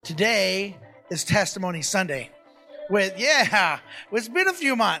Today is Testimony Sunday. It's been a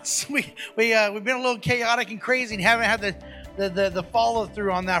few months. We've been a little chaotic and crazy and haven't had the follow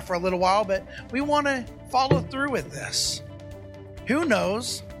through on that for a little while, but we want to follow through with this. Who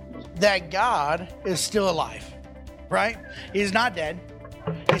knows that God is still alive, right? He's not dead.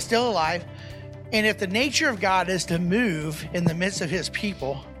 He's still alive. And if the nature of God is to move in the midst of his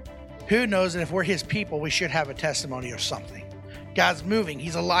people, who knows that if we're his people, we should have a testimony of something. God's moving.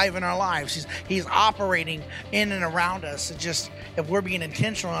 He's alive in our lives. He's operating in and around us. It's just if we're being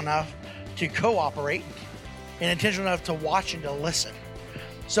intentional enough to cooperate and intentional enough to watch and to listen.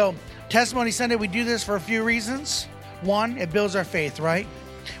 So Testimony Sunday, we do this for a few reasons. One, it builds our faith, right?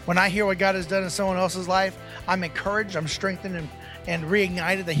 When I hear what God has done in someone else's life, I'm encouraged, I'm strengthened and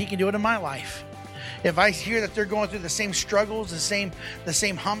reignited that he can do it in my life. If I hear that they're going through the same struggles, the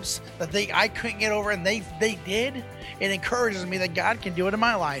same humps that I couldn't get over and they did, it encourages me that God can do it in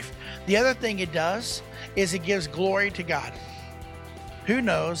my life. The other thing it does is it gives glory to God. Who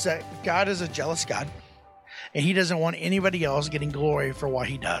knows that God is a jealous God and he doesn't want anybody else getting glory for what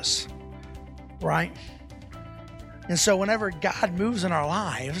he does, right? And so whenever God moves in our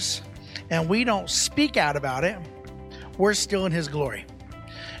lives and we don't speak out about it, we're still in his glory.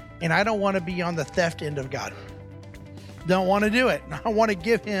 And I don't want to be on the theft end of God. Don't want to do it. I want to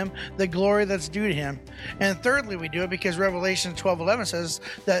give him the glory that's due to him. And thirdly, we do it because Revelation 12:11 says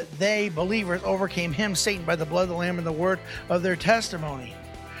that they, believers, overcame him, Satan, by the blood of the Lamb and the word of their testimony.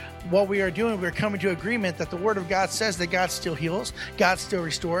 What we are doing, we're coming to agreement that the word of God says that God still heals, God still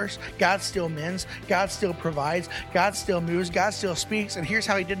restores, God still mends, God still provides, God still moves, God still speaks. And here's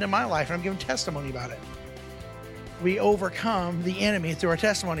how he did it in my life. And I'm giving testimony about it. We overcome the enemy through our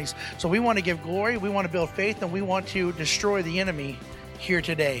testimonies. So we want to give glory, we want to build faith, and we want to destroy the enemy here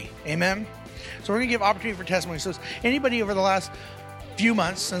today. Amen? So we're going to give opportunity for testimony. So anybody over the last few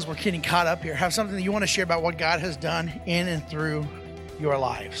months, since we're getting caught up here, have something that you want to share about what God has done in and through your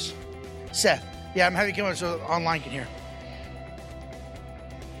lives? Seth. Yeah, I'm having you come up so online can hear.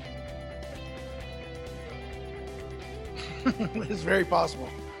 It's very possible.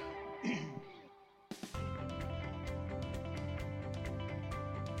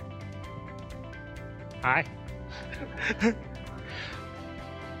 Hi.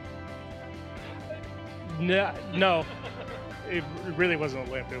 No, it really wasn't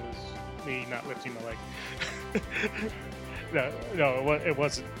a lift. It was me not lifting my leg. No, it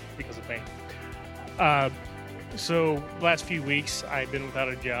wasn't because of pain. So last few weeks, I've been without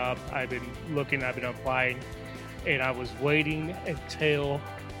a job. I've been looking, I've been applying, and I was waiting until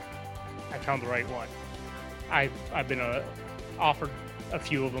I found the right one. I've been offered a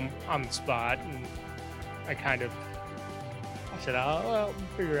few of them on the spot, and I said, I'll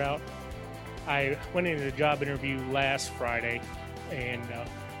figure out. I went into the job interview last Friday and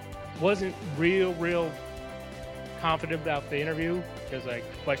wasn't real confident about the interview because I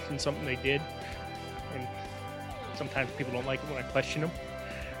questioned something they did. And sometimes people don't like it when I question them.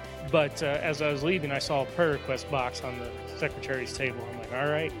 But as I was leaving, I saw a prayer request box on the secretary's table. I'm like, all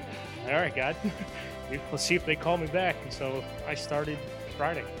right, God, let's see if they call me back. And so I started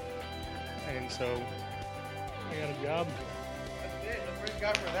Friday. And so I got a job. That's it. Let's praise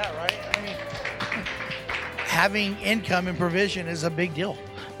God for that, right? I mean, having income and provision is a big deal.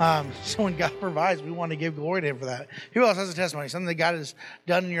 So when God provides, we want to give glory to him for that. Who else has a testimony? Something that God has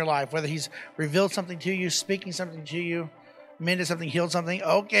done in your life, whether he's revealed something to you, speaking something to you, mended something, healed something.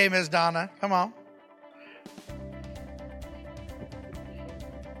 Okay, Miss Donna, come on.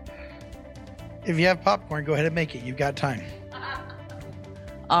 If you have popcorn, go ahead and make it. You've got time.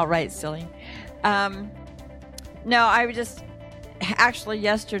 All right, silly. No, I was just actually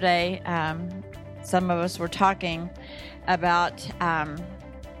yesterday, some of us were talking about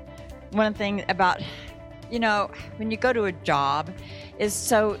one thing about, when you go to a job, it's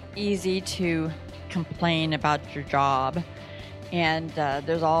so easy to complain about your job, and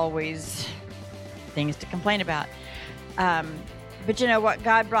there's always things to complain about. But you know what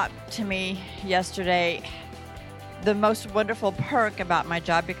God brought to me yesterday, the most wonderful perk about my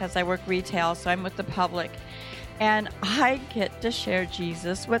job, because I work retail, so I'm with the public, and I get to share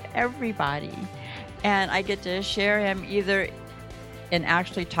Jesus with everybody. And I get to share him either in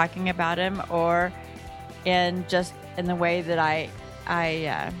actually talking about him or in just in the way that I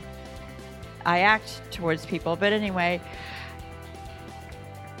act towards people. But anyway,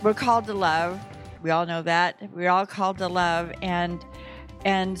 we're called to love. We all know that. We're all called to love.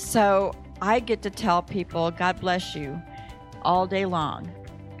 And so I get to tell people, God bless you, all day long.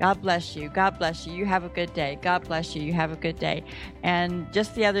 God bless you. God bless you. You have a good day. God bless you. You have a good day. And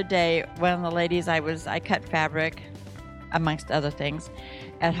just the other day, one of the ladies, I cut fabric, amongst other things,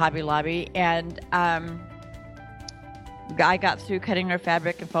 at Hobby Lobby. And I got through cutting her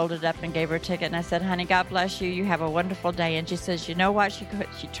fabric and folded it up and gave her a ticket. And I said, honey, God bless you. You have a wonderful day. And she says, you know what? She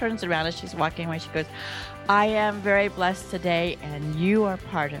turns around as she's walking away. She goes, I am very blessed today, and you are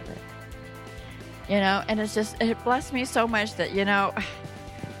part of it. And it blessed me so much that,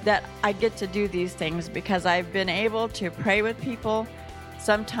 that I get to do these things, because I've been able to pray with people.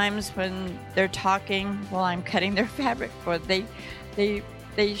 Sometimes when they're talking while I'm cutting their fabric,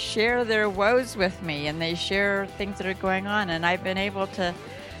 they share their woes with me, and they share things that are going on, and I've been able to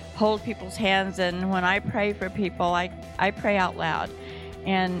hold people's hands. And when I pray for people, I pray out loud,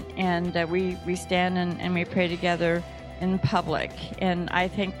 and we stand and we pray together in public. And I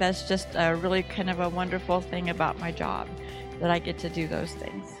think that's just a really kind of a wonderful thing about my job, that I get to do those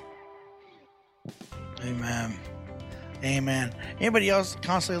things. Amen. Amen. Anybody else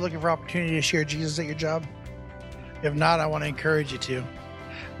constantly looking for opportunity to share Jesus at your job? If not, I want to encourage you to.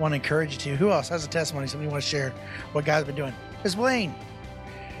 Who else has a testimony, something you want to share, what God's been doing? Ms. Blaine.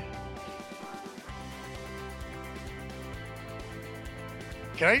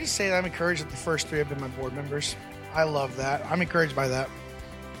 Can I just say that I'm encouraged that the first 3 have been my board members? I love that. I'm encouraged by that.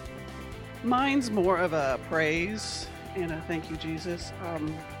 Mine's more of a praise and a thank you, Jesus.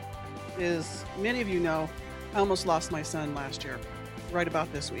 As many of you know, I almost lost my son last year, right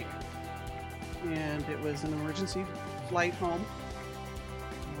about this week. And it was an emergency flight home.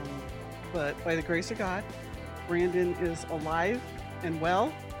 But by the grace of God, Brandon is alive and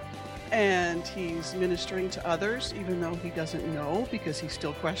well, and he's ministering to others, even though he doesn't know, because he's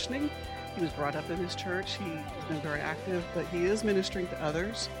still questioning. He was brought up in his church. He's been very active, but he is ministering to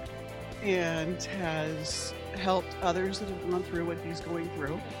others and has helped others that have gone through what he's going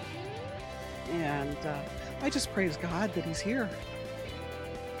through. And I just praise God that he's here.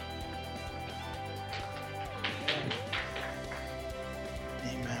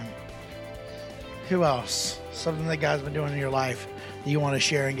 Amen. Who else? Something that God's been doing in your life that you want to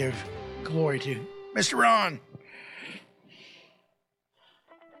share and give glory to? Mr. Ron.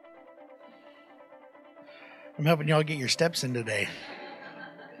 I'm helping y'all get your steps in today.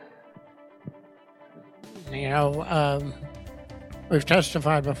 We've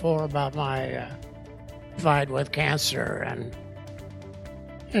testified before about my fight with cancer,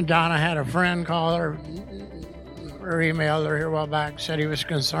 and Donna had a friend call her or emailed her here a while back, said he was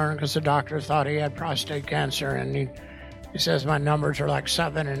concerned because the doctor thought he had prostate cancer, and he says my numbers are like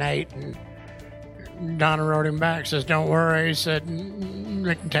 7 and 8, and Donna wrote him back, says don't worry, he said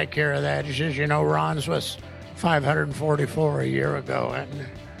we can take care of that. He says, Ron's was 544 a year ago,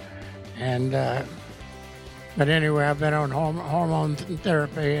 but anyway, I've been on hormone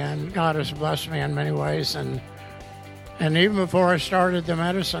therapy, and God has blessed me in many ways, and even before I started the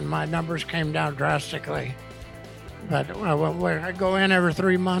medicine, my numbers came down drastically. But I go in every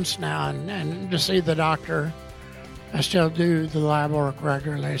 3 months now and to see the doctor. I still do the lab work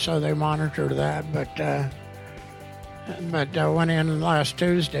regularly, so they monitor that. But I went in last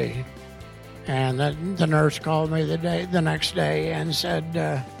Tuesday, and the nurse called me the next day and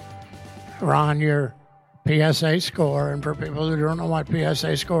said, Ron, your PSA score, and for people who don't know what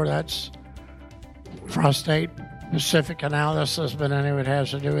PSA score, that's prostate specific analysis, but anyway, it has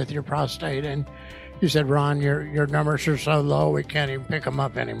to do with your prostate. And he said, Ron, your numbers are so low, we can't even pick them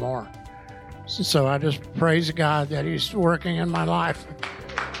up anymore. So I just praise God that he's working in my life.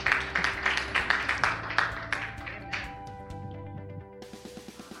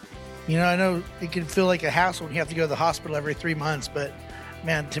 I know it can feel like a hassle when you have to go to the hospital every 3 months, but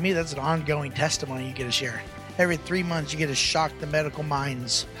man, to me, that's an ongoing testimony you get to share. Every 3 months, you get to shock the medical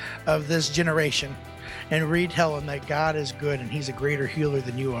minds of this generation and retell them that God is good and he's a greater healer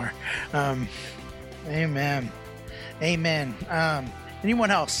than you are. Amen. Amen.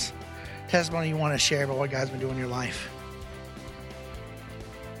 Anyone else? Testimony you want to share about what God's been doing in your life?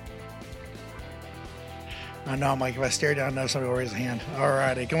 I know, Mike, if I stare down, I know somebody will raise a hand. All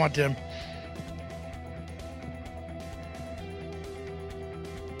righty. Come on, Tim.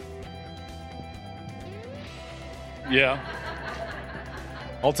 Yeah.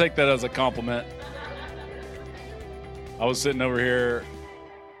 I'll take that as a compliment. I was sitting over here,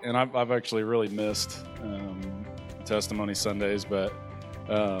 and I've actually really missed Testimony Sundays, but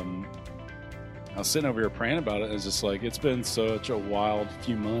I was sitting over here praying about it, and it's just like, it's been such a wild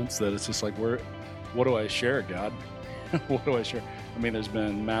few months that it's just like, what do I share, God? What do I share? I mean, there's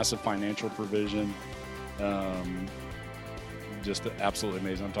been massive financial provision, just absolutely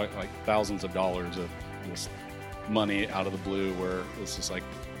amazing. I'm talking like thousands of dollars of just money out of the blue, where it's just like,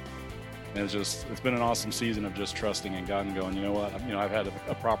 And it's been an awesome season of just trusting in God and going, you know what, I've had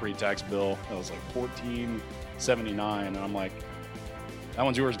a property tax bill that was like $14.79, and I'm like, that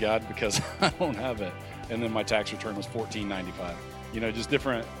one's yours, God, because I don't have it. And then my tax return was $14.95. Just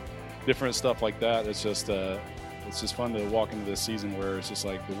different stuff like that. It's just fun to walk into this season where it's just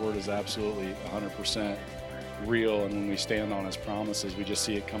like the Word is absolutely 100% real, and when we stand on His promises, we just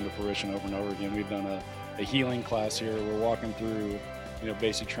see it come to fruition over and over again. We've done a healing class here. We're walking through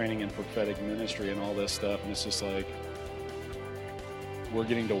basic training in prophetic ministry and all this stuff, and it's just like we're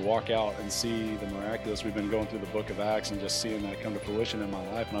getting to walk out and see the miraculous. We've been going through the book of Acts and just seeing that come to fruition in my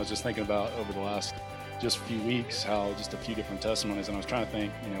life, and I was just thinking about over the last just few weeks how just a few different testimonies, and I was trying to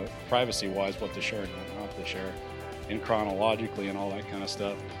think, privacy wise, what to share and what not to share, and chronologically and all that kind of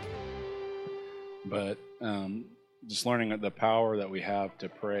stuff. But just learning the power that we have to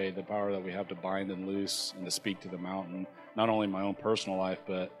pray, the power that we have to bind and loose and to speak to the mountain, not only in my own personal life,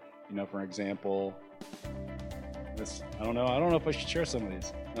 but for example, I don't know if I should share some of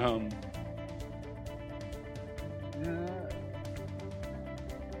these.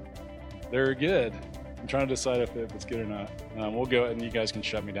 They're good. I'm trying to decide if it's good or not. We'll go, and you guys can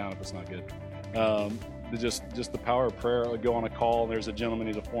shut me down if it's not good. Just the power of prayer. I go on a call, and there's a gentleman.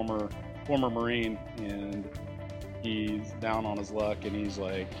 He's a former Marine, and he's down on his luck, and he's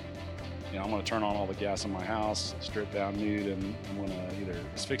like, I'm going to turn on all the gas in my house, strip down nude, and I'm going to either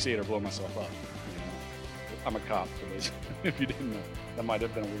asphyxiate or blow myself up. I'm a cop, for those if you didn't know. That might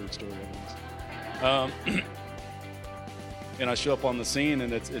have been a weird story. And I show up on the scene,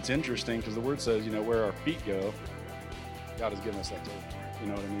 and it's interesting because the Word says, where our feet go, God has given us that too. You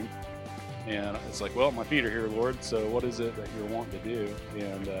know what I mean? And it's like, well, my feet are here, Lord, so what is it that you're wanting to do?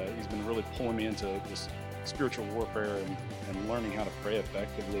 And He's been really pulling me into this spiritual warfare and learning how to pray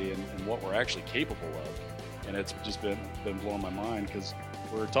effectively and what we're actually capable of. And it's just been blowing my mind because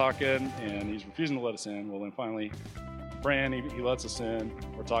we're talking, and He's refusing to let us in. Well, then finally, praying, he lets us in.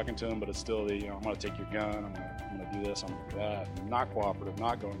 We're talking to Him, but it's still I'm going to take your gun, I'm going to do this, I'm going to do that. I'm not cooperative,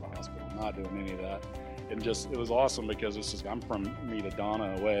 not going to the hospital, not doing any of that. And it was awesome because I'm from me to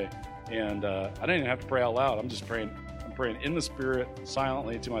Donna away, and I didn't even have to pray out loud. I'm just praying. I'm praying in the Spirit,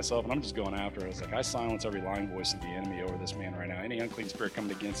 silently to myself, and I'm just going after it. It's like I silence every lying voice of the enemy over this man right now. Any unclean spirit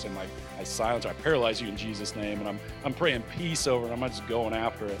coming against him, I silence, I paralyze you in Jesus' name, and I'm praying peace over it. I'm just going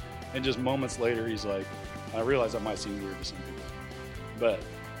after it. And just moments later, he's like, I realize that might seem weird to some people, but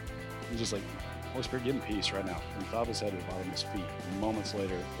he's just like, Holy Spirit, give him peace right now. From the top of his head to the bottom of his feet. And moments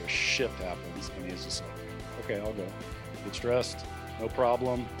later, a shift happens, and he's just like, okay, I'll go. Get stressed, no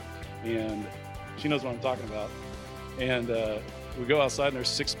problem. And she knows what I'm talking about. And we go outside, and there's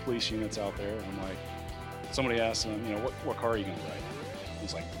 6 police units out there. And I'm like, somebody asked him, what car are you going to ride?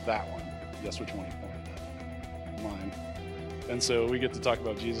 He's like, that one. Guess which one he pointed at? Mine. And so we get to talk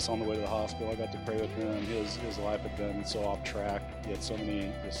about Jesus on the way to the hospital. I got to pray with him. His life had been so off track. He had so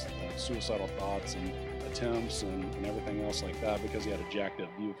many suicidal thoughts and attempts and everything else like that because he had a jacked up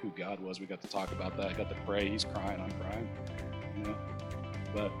view of who God was. We got to talk about that. I got to pray. He's crying. I'm crying.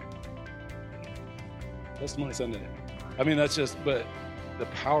 But Testimony Sunday. I mean, but the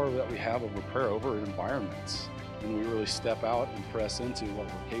power that we have over prayer, over environments, when we really step out and press into what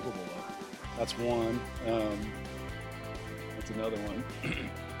we're capable of. That's one. That's another one.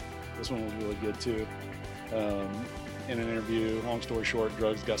 This one was really good too. In an interview, long story short,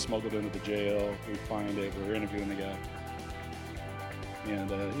 drugs got smuggled into the jail. We find it. We're interviewing the guy.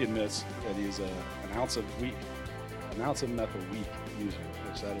 And he admits that he's an ounce of meth a week user,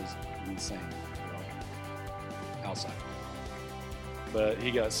 which that is insane. Outside. But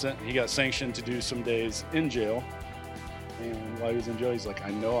he got sanctioned to do some days in jail. And while he was in jail, he's like,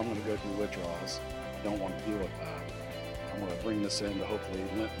 I know I'm going to go through withdrawals. I don't want to deal with that. I'm going to bring this in to hopefully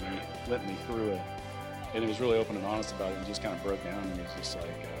let me through it. And he was really open and honest about it. He just kind of broke down, and he was just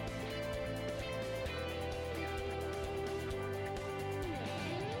like,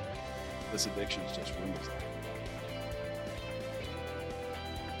 this addiction is just ruined his life.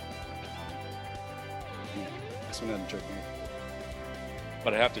 This one doesn't choke me.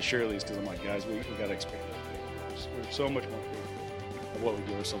 But I have to share these because I'm like, guys, we got to expand it. We're so much more capable of what we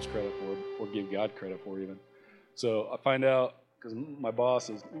give ourselves credit for, or give God credit for even. So I find out, because my boss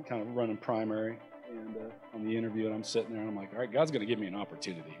is kind of running primary and on the interview, and I'm sitting there and I'm like, all right, God's going to give me an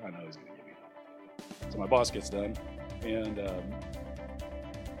opportunity. I know He's going to give me one. So my boss gets done, and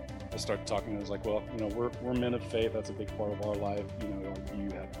I start talking. I was like, well, we're men of faith. That's a big part of our life. You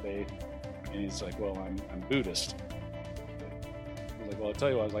have faith. And he's like, well, I'm Buddhist. I was like, well, I'll tell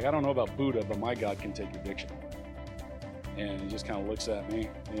you what. I was like, I don't know about Buddha, but my God can take your addiction away. And he just kind of looks at me,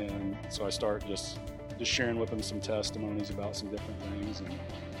 and so I start just just sharing with them some testimonies about some different things and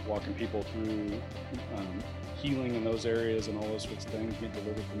walking people through healing in those areas and all those sorts of things, getting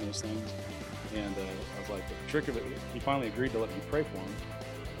delivered from those things. And I was like, the trick of it, he finally agreed to let me pray for him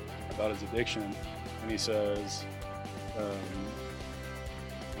about his addiction. And he says, how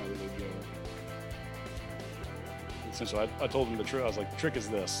did it go? Essentially, I told him the truth. I was like, the trick is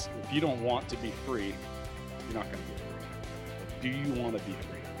this. If you don't want to be free, you're not going to be free. But do you want to be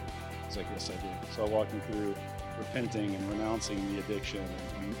free? He's like, yes, I do. So I walked him through repenting and renouncing the addiction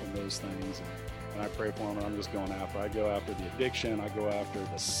and those things. And I pray for him, and I'm just going after. I go after the addiction. I go after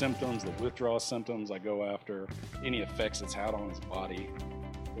the symptoms, the withdrawal symptoms. I go after any effects it's had on his body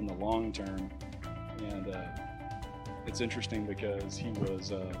in the long term. And it's interesting because he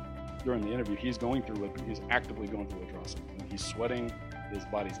was, during the interview, he's actively going through withdrawal symptoms. He's sweating, his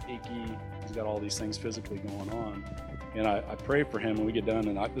body's achy, he's got all these things physically going on. And I pray for him, and we get done,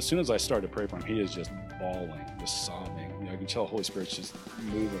 and as soon as I start to pray for him, he is just bawling, just sobbing. I can tell the Holy Spirit's just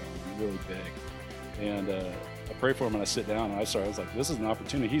moving on him really big. And I pray for him, and I sit down, and I was like, this is an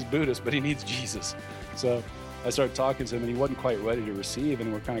opportunity. He's Buddhist, but he needs Jesus. So I started talking to him, and he wasn't quite ready to receive,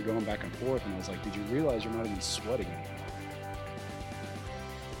 and we're kind of going back and forth, and I was like, did you realize you're not even sweating anymore?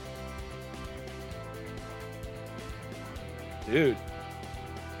 Dude,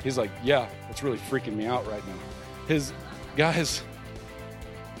 he's like, yeah, it's really freaking me out right now. His guys,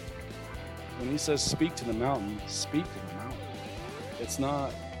 when he says speak to the mountain, speak to the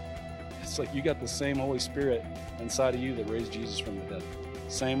mountain. It's like you got the same Holy Spirit inside of you that raised Jesus from the dead.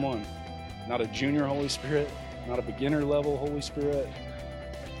 Same one. Not a junior Holy Spirit, not a beginner level Holy Spirit.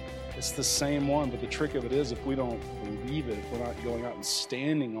 It's the same one, but the trick of it is if we don't believe it, if we're not going out and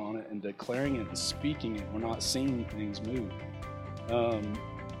standing on it and declaring it and speaking it, we're not seeing things move.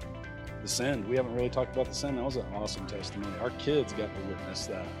 The sin, we haven't really talked about the sin. That was an awesome testimony. Our kids got to witness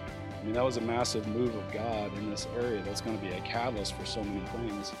that. I mean, that was a massive move of God in this area that's going to be a catalyst for so many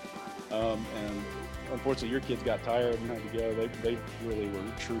things. And unfortunately, your kids got tired and had to go. They really were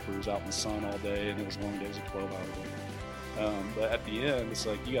troopers out in the sun all day, and it was long days of 12 hours. But at the end, it's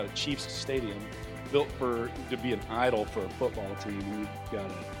like you got a Chiefs stadium built to be an idol for a football team, and you've got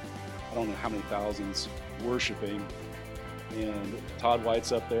I don't know how many thousands worshiping. And Todd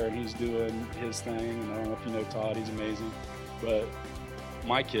White's up there, and he's doing his thing. And I don't know if you know Todd, he's amazing. But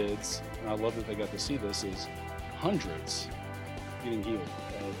my kids, and I love that they got to see this, is hundreds getting healed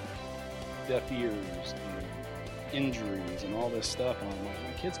of deaf ears and injuries and all this stuff. And I'm like,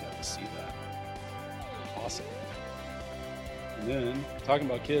 my kids got to see that. Awesome. And then, talking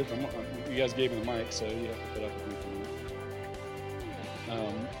about kids, you guys gave me the mic, so you have to put up with me for a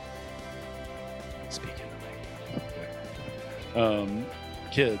minute. Speaking of the mic.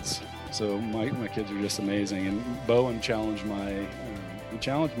 Kids. So my kids are just amazing. And Bowen challenged my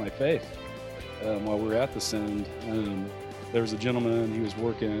faith while we were at the Send. There was a gentleman, he was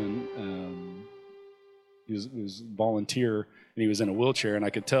working, he was volunteer, and he was in a wheelchair, and I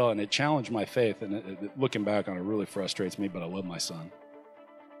could tell, and it challenged my faith, and looking back on it really frustrates me, but I love my son.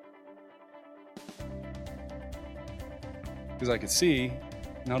 Because I could see,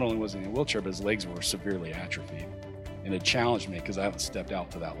 not only was he in a wheelchair, but his legs were severely atrophied. And it challenged me because I haven't stepped out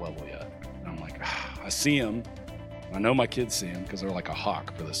to that level yet. And I'm like, I see him. I know my kids see him because they're like a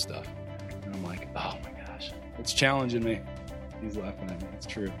hawk for this stuff. And I'm like, oh my gosh, it's challenging me. He's laughing at me. It's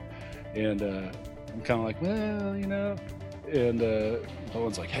true. And I'm kind of like, well, you know. And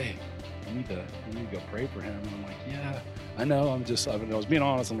Bowen's like, hey, you need to go pray for him. And I'm like, yeah, I know. I was being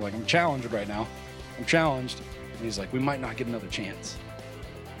honest. I'm like, I'm challenged right now. I'm challenged. And he's like, we might not get another chance.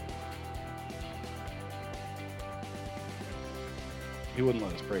 He wouldn't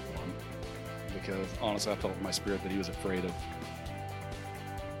let us pray for him because honestly I felt in my spirit that he was afraid of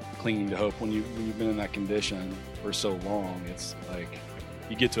clinging to hope. When you've been in that condition for so long, it's like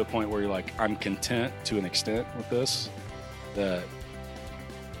you get to a point where you're like, I'm content to an extent with this,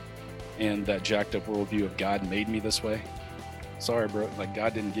 and that jacked up worldview of God made me this way. Sorry, bro, like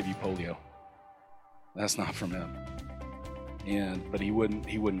God didn't give you polio. That's not from him. But he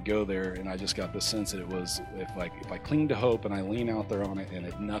wouldn't go there, and I just got the sense that it was if I cling to hope and I lean out there on it, and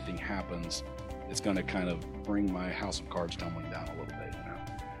if nothing happens, it's going to kind of bring my house of cards tumbling down a little bit, you know.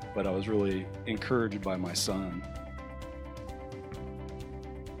 But I was really encouraged by my son.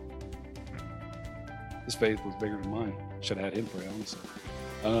 His faith was bigger than mine. Should have had him pray, honestly.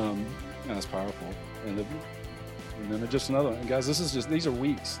 And that's powerful. And then just another one. And guys, these are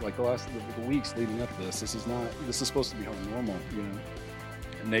weeks, like the weeks leading up to this. This is supposed to be how normal, you know.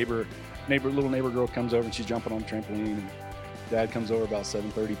 A little neighbor girl comes over and she's jumping on the trampoline, and Dad comes over about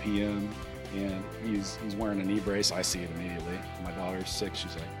 7:30 p.m. and he's wearing a knee brace. I see it immediately. My daughter's 6.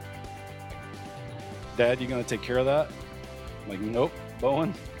 She's like, Dad, you going to take care of that? I'm like, nope.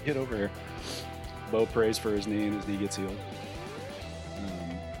 Bowen, get over here. Bo prays for his knee, and his knee gets healed.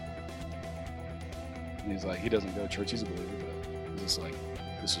 And he's like, he doesn't go to church. He's a believer, but he's just like,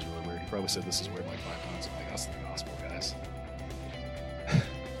 this is really weird. He probably said this is weird like 5 times. I'm like, that's the gospel, guys.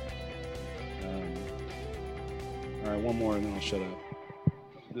 All right, one more, and then I'll shut up.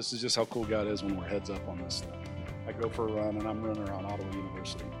 This is just how cool God is when we're heads up on this stuff. I go for a run, and I'm running around Ottawa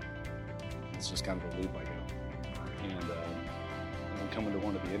University. It's just kind of a loop I go. And I'm coming to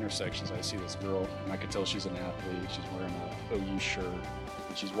one of the intersections. I see this girl, and I can tell she's an athlete. She's wearing a OU shirt,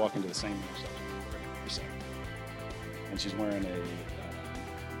 and she's walking to the same intersection. And she's wearing a,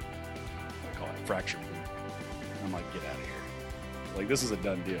 I call it fracture boot. I'm like, get out of here. Like, this is a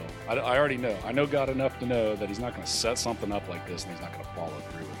done deal. I already know. I know God enough to know that he's not going to set something up like this, and he's not going to follow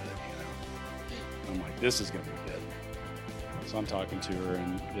through with it, you know? I'm like, this is going to be good. So I'm talking to her,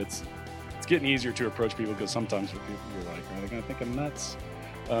 and it's getting easier to approach people, because sometimes with people, you're like, are they going to think I'm nuts?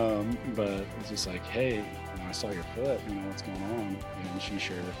 But it's just like, hey, you know, I saw your foot, you know, what's going on? And she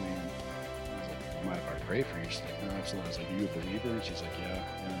shared with me, and I was like, mind if I pray for you? She's like, no, absolutely. I was like, you a believer? And she's like, yeah.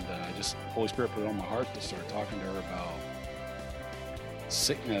 And I just, Holy Spirit put it on my heart to start talking to her about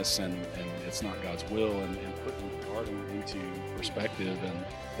sickness, and it's not God's will, and putting the garden into perspective, and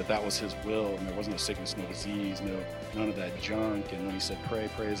that was his will, and there was no sickness, no disease, none of that junk. And when he said pray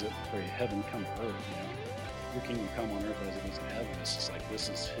heaven come to earth, you know, your kingdom come on earth as it is in heaven. It's just like, this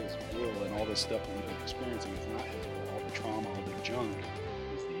is his will, and all this stuff that we've been experiencing is not his will. All the trauma, all the junk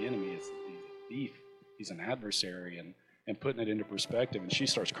is the enemy. He's a thief, he's an adversary, and putting it into perspective. And she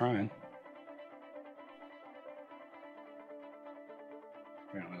starts crying,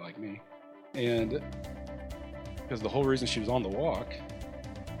 apparently like me, and because the whole reason she was on the walk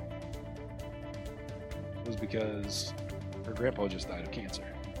was because her grandpa just died of cancer.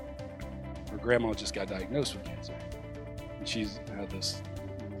 Her grandma just got diagnosed with cancer, and she's had this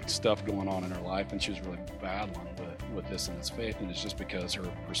stuff going on in her life, and she was really battling with this in its faith. And it's just because her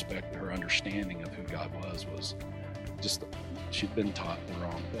perspective, her understanding of who God was just, she'd been taught the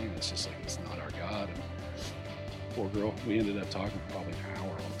wrong thing. It's just like, it's not our God. And poor girl, we ended up talking for probably an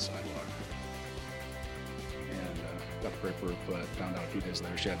hour on the sidewalk, and got to pray for her foot. Found out a few days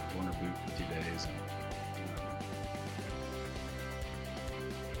later she had worn her boot for 2 days, and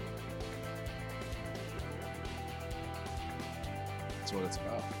that's what it's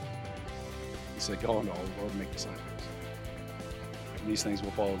about. He said, go into all the world and make disciples. And these things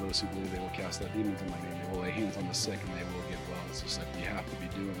will follow those who believe. They will cast out demons in my name. They will lay hands on the sick, and they will get well. It's just like, you have to be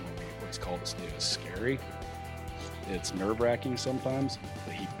doing what he's called us to do. It's scary. It's nerve-wracking sometimes,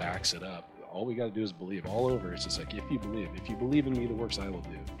 but he backs it up. All we got to do is believe. All over, it's just like, if you believe in me, the works I will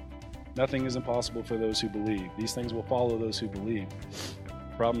do. Nothing is impossible for those who believe. These things will follow those who believe.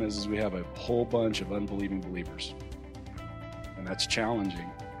 The problem is we have a whole bunch of unbelieving believers, and that's challenging.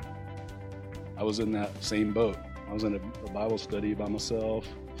 I was in that same boat. I was in a Bible study by myself,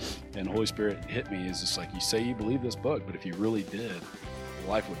 and the Holy Spirit hit me. It's just like, you say you believe this book, but if you really did,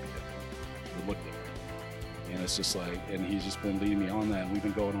 life would be different. It would look different. And it's just like, and he's just been leading me on that, and we've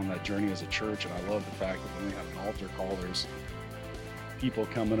been going on that journey as a church. And I love the fact that when we have an altar call, there's people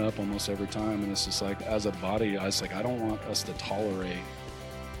coming up almost every time. And it's just like, as a body, I was like, I don't want us to tolerate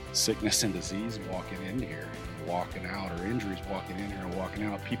sickness and disease walking in here, walking out, or injuries walking in here and walking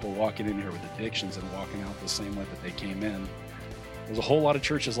out, people walking in here with addictions and walking out the same way that they came in. There's a whole lot of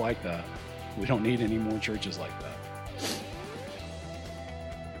churches like that. We don't need any more churches like that.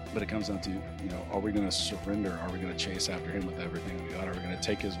 But it comes down to, you know, are we going to surrender? Are we going to chase after him with everything we got? Are we going to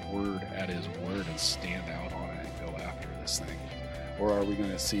take his word at his word and stand out on it and go after this thing? Or are we going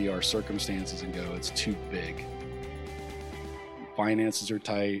to see our circumstances and go, it's too big? Finances are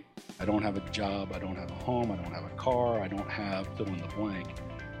tight. I don't have a job. I don't have a home. I don't have a car. I don't have fill in the blank.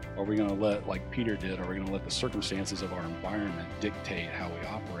 Are we going to let, like Peter did, are we going to let the circumstances of our environment dictate how we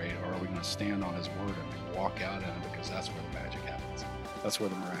operate? Or are we going to stand on his word and walk out in it, because that's where the magic happens. That's where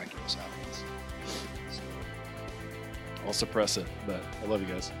the miraculous happens. So I'll suppress it, but I love you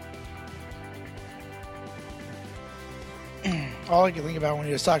guys. All I can think about when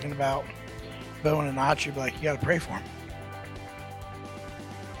he was talking about Bowen and Notch, you'd be like, you got to pray for him.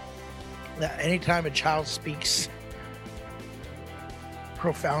 That anytime a child speaks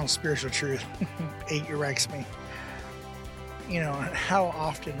profound spiritual truth, it wrecks me. You know, how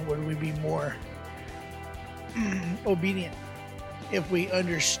often would we be more obedient if we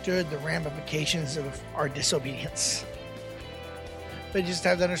understood the ramifications of our disobedience? But just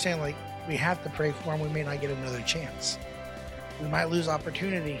have to understand, like, we have to pray for him. We may not get another chance. We might lose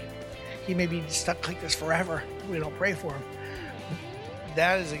opportunity. He may be stuck like this forever if we don't pray for him.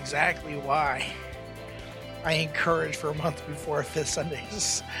 That is exactly why I encourage for a month before our fifth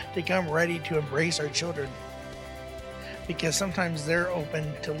Sundays to come ready to embrace our children, because sometimes they're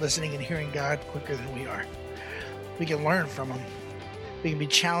open to listening and hearing God quicker than we are. We can learn from them. We can be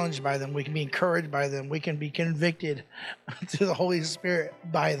challenged by them. We can be encouraged by them. We can be convicted through the Holy Spirit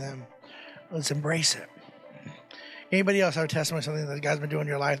by them. Let's embrace it. Anybody else have a testimony, something that God's been doing in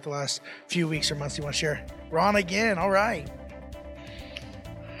your life the last few weeks or months you want to share? Ron again. All right.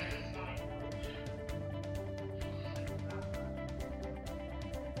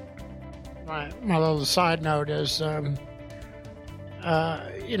 My little side note is, things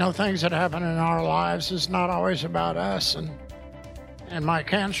that happen in our lives is not always about us. And my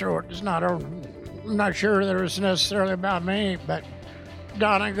cancer is I'm not sure that it's necessarily about me, but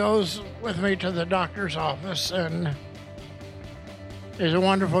Donna goes with me to the doctor's office, and is a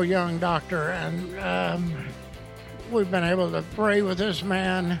wonderful young doctor, and we've been able to pray with this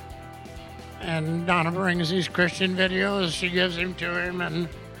man, and Donna brings these Christian videos, she gives him to him,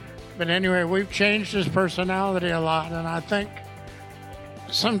 but anyway, we've changed his personality a lot, and I think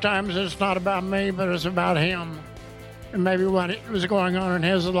sometimes it's not about me, but it's about him, and maybe what was going on in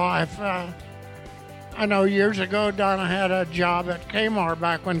his life. I know years ago, Donna had a job at Kmart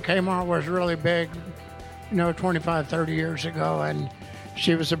back when Kmart was really big, 25, 30 years ago. And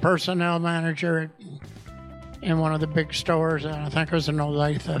she was a personnel manager in one of the big stores. And I think it was in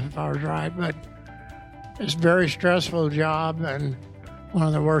Olathe, if I was right. But it's a very stressful job and one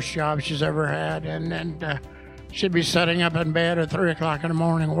of the worst jobs she's ever had. And she'd be sitting up in bed at 3 o'clock in the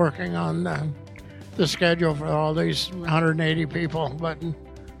morning working on the schedule for all these 180 people.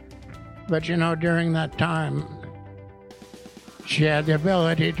 But during that time, she had the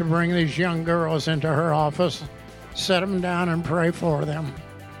ability to bring these young girls into her office, sit them down and pray for them.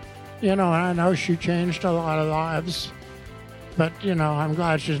 And I know she changed a lot of lives, but, I'm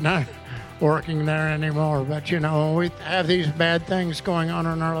glad she's not working there anymore. But, when we have these bad things going on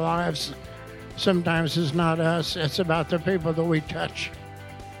in our lives, sometimes it's not us, it's about the people that we touch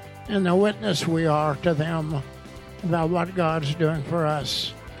and the witness we are to them about what God's doing for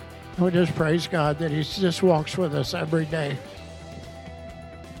us. We just praise God that He just walks with us every day.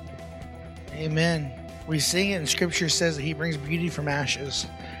 Amen. We sing it, and Scripture says that He brings beauty from ashes.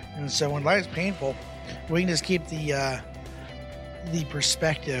 And so when life's painful, we can just keep the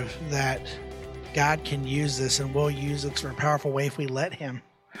perspective that God can use this, and will use it for a powerful way if we let Him.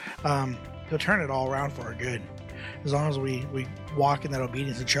 He'll turn it all around for our good, as long as we walk in that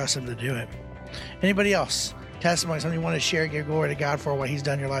obedience and trust Him to do it. Anybody else? Testimony, something you want to share, give glory to God for what He's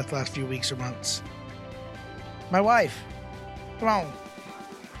done in your life the last few weeks or months. My wife, come on.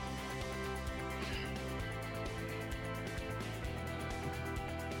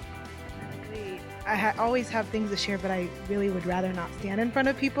 I always have things to share, but I really would rather not stand in front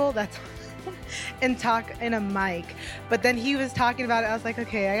of people and talk in a mic. But then he was talking about it. I was like,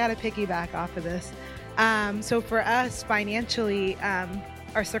 okay, I got to piggyback off of this. So for us financially,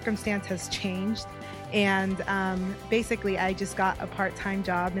 our circumstance has changed. And basically, I just got a part-time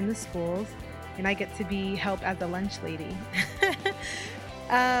job in the schools, and I get to help as a lunch lady.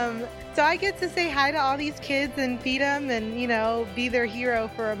 So I get to say hi to all these kids and feed them and, be their hero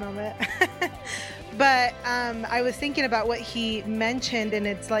for a moment. But I was thinking about what he mentioned, and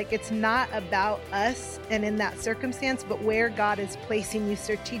it's like it's not about us and in that circumstance, but where God is placing you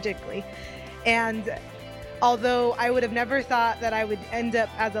strategically. And although I would have never thought that I would end up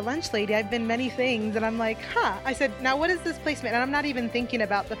as a lunch lady, I've been many things, and I'm like, I said, now what is this placement? And I'm not even thinking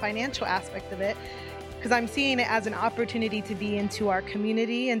about the financial aspect of it, because I'm seeing it as an opportunity to be into our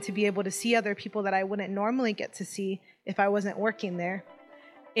community and to be able to see other people that I wouldn't normally get to see if I wasn't working there.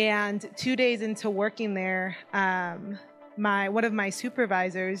 And 2 days into working there, one of my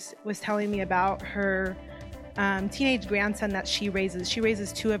supervisors was telling me about her teenage grandson that she raises. She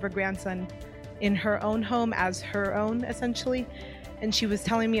raises 2 of her grandsons in her own home as her own, essentially. And she was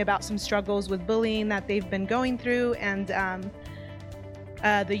telling me about some struggles with bullying that they've been going through, and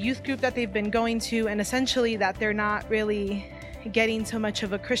the youth group that they've been going to, and essentially that they're not really getting so much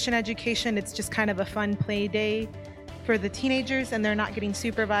of a Christian education. It's just kind of a fun play day for the teenagers, and they're not getting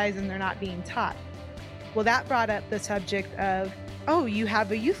supervised and they're not being taught. Well, that brought up the subject of, you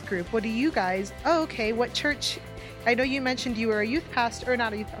have a youth group. What do you guys? Okay, what church? I know you mentioned you were a youth pastor, or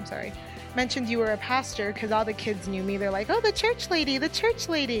not a youth, I'm sorry. Mentioned you were a pastor, because all the kids knew me. They're like, the church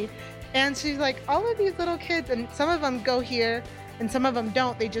lady. And she's like, all of these little kids, and some of them go here and some of them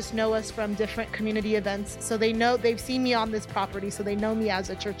don't. They just know us from different community events. So they've seen me on this property, so they know me as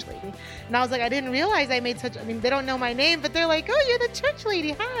a church lady. And I was like, I didn't realize they don't know my name, but they're like, you're the church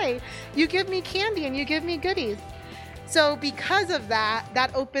lady. Hi. You give me candy and you give me goodies. So because of that,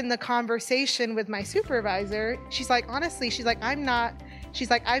 that opened the conversation with my supervisor. She's like, honestly, she's like,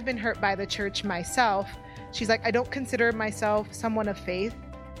 I've been hurt by the church myself. She's like, I don't consider myself someone of faith.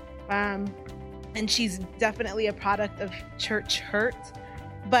 And she's definitely a product of church hurt,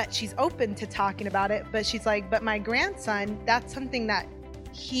 but she's open to talking about it. But she's like, but my grandson, that's something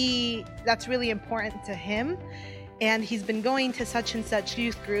that's really important to him. And he's been going to such and such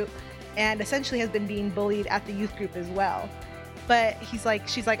youth group and essentially has been being bullied at the youth group as well. But she's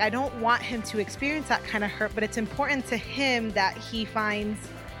like, I don't want him to experience that kind of hurt, but it's important to him that he finds,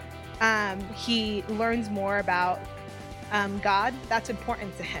 he learns more about God. That's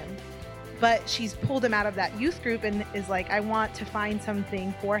important to him. But she's pulled him out of that youth group and is like, I want to find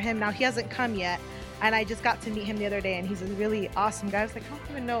something for him. Now, he hasn't come yet. And I just got to meet him the other day, and he's a really awesome guy. I was like, I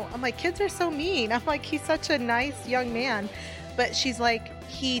don't even know. I'm like, kids are so mean. I'm like, he's such a nice young man. But she's like,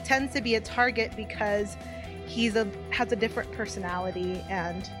 he tends to be a target because has a different personality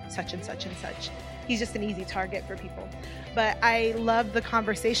and such and such and such. He's just an easy target for people. But I love the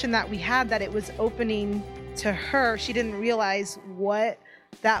conversation that we had, that it was opening to her. She didn't realize what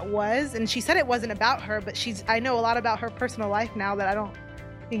that was. And she said it wasn't about her, but I know a lot about her personal life now that I don't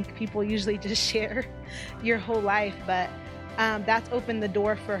think people usually just share your whole life. But that's opened the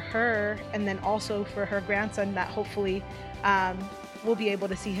door for her, and then also for her grandson that hopefully we'll be able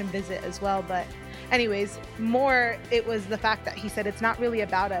to see him visit as well. But anyways, it was the fact that he said it's not really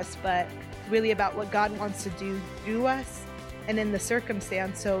about us, but really about what God wants to do through us and in the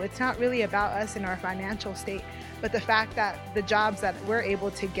circumstance. So it's not really about us and our financial state, but the fact that the jobs that we're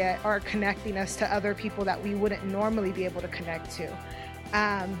able to get are connecting us to other people that we wouldn't normally be able to connect to.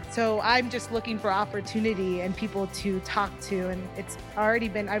 So I'm just looking for opportunity and people to talk to,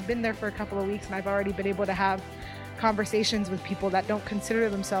 and I've been there for a couple of weeks, and I've already been able to have conversations with people that don't consider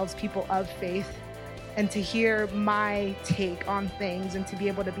themselves people of faith, and to hear my take on things and to be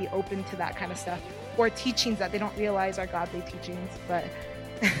able to be open to that kind of stuff, or teachings that they don't realize are godly teachings. But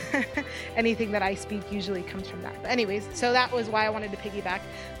anything that I speak usually comes from that. But anyways, so that was why I wanted to piggyback.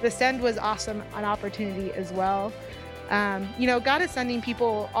 The Send was awesome, an opportunity as well. God is sending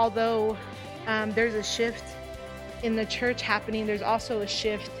people, although there's a shift in the church happening, there's also a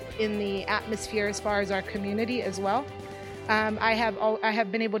shift in the atmosphere as far as our community as well. I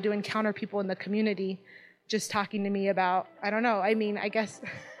have been able to encounter people in the community just talking to me about, I guess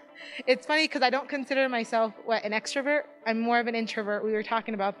it's funny because I don't consider myself an extrovert. I'm more of an introvert. We were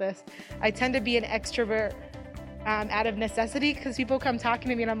talking about this. I tend to be an extrovert out of necessity, because people come talking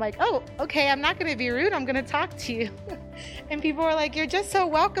to me and I'm like, oh, okay, I'm not going to be rude. I'm going to talk to you. And people are like, you're just so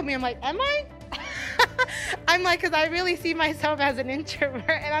welcoming. I'm like, am I? I'm like, because I really see myself as an introvert,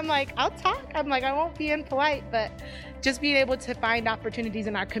 and I'm like, I'll talk. I'm like, I won't be impolite, but just being able to find opportunities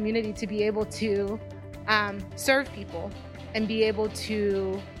in our community to be able to serve people and be able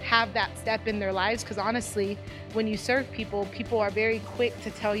to have that step in their lives. Because honestly, when you serve people, people are very quick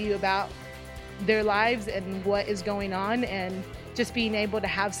to tell you about their lives and what is going on, and just being able to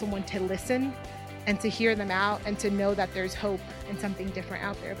have someone to listen and to hear them out and to know that there's hope and something different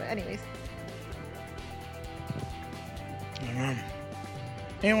out there. But anyways.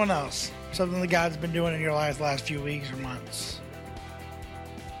 Anyone else? Something that God's been doing in your lives the last few weeks or months?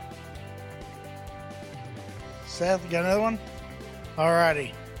 Seth, you got another one?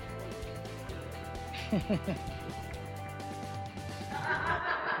 Alrighty.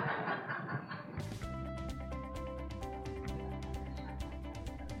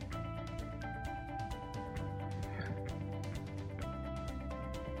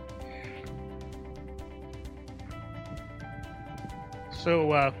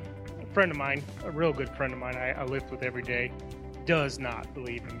 So, a friend of mine, a real good friend of mine I lift with every day, does not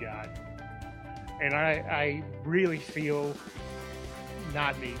believe in God. And I really feel,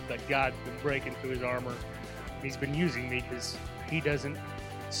 not me, but God's been breaking through his armor. He's been using me because he doesn't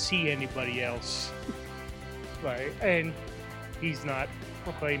see anybody else. Right? And he's not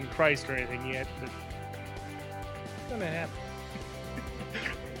proclaiming Christ or anything yet, but it's going to happen.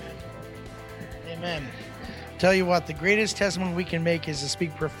 Amen. Tell you what, the greatest testimony we can make is to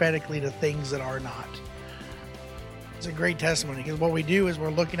speak prophetically to things that are not. It's a great testimony, because what we do is we're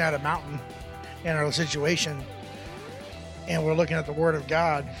looking at a mountain in our situation, and we're looking at the Word of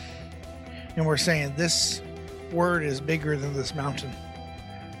God, and we're saying, this Word is bigger than this mountain.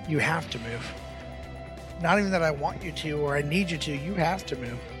 You have to move. Not even that I want you to or I need you to, you have to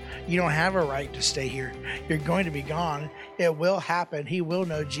move. You don't have a right to stay here. You're going to be gone. It will happen. He will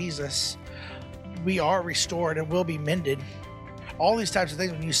know Jesus. We are restored and will be mended. All these types of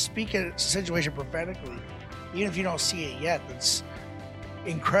things, when you speak a situation prophetically, even if you don't see it yet, that's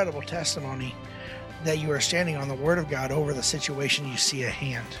incredible testimony. that you are standing on the Word of God over the situation you see at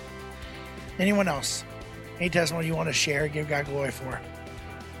hand. Anyone else? Any testimony you want to share, give God glory for?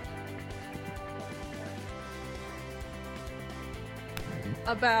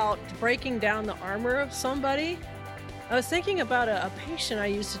 About breaking down the armor of somebody. I was thinking about a patient I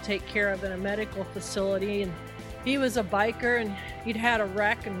used to take care of in a medical facility, and he was a biker, and he'd had a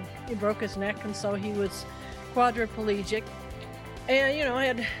wreck and he broke his neck, and so he was quadriplegic. And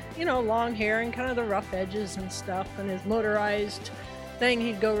had long hair and kind of the rough edges and stuff, and his motorized thing,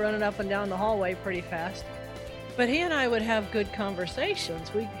 he'd go running up and down the hallway pretty fast. But he and I would have good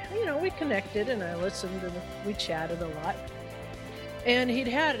conversations. We connected, and I listened, and we chatted a lot. And he'd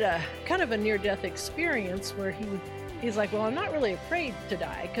had a kind of a near-death experience where he's like, well, I'm not really afraid to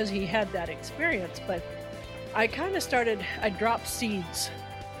die, because he had that experience. But I kind of I dropped seeds,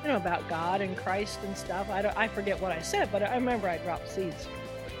 about God and Christ and stuff. I forget what I said, but I remember I dropped seeds.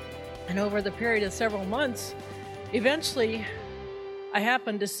 And over the period of several months, eventually I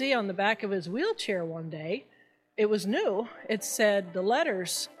happened to see on the back of his wheelchair one day, it was new, it said the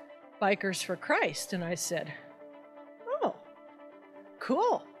letters, Bikers for Christ. And I said, oh,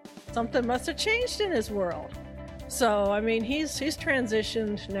 cool. Something must have changed in his world. So, he's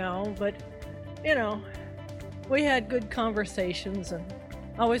transitioned now, but, we had good conversations, and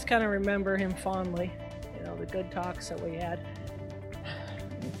I always kind of remember him fondly, the good talks that we had.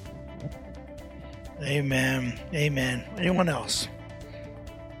 Amen. Amen. Anyone else?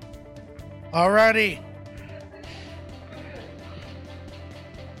 Alrighty.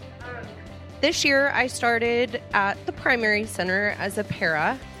 This year I started at the primary center as a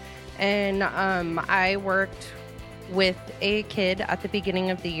para, and I worked with a kid at the beginning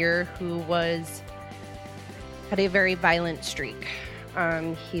of the year who had a very violent streak.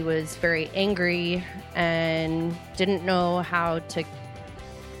 He was very angry and didn't know how to,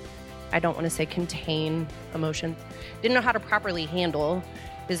 I don't want to say contain emotions, didn't know how to properly handle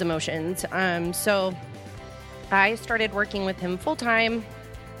his emotions. So I started working with him full-time,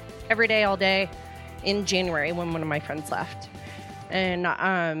 every day, all day, in January when one of my friends left.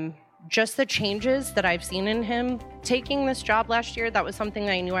 And just the changes that I've seen in him, taking this job last year, that was something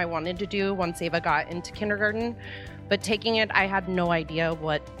I knew I wanted to do once Ava got into kindergarten. But taking it, I had no idea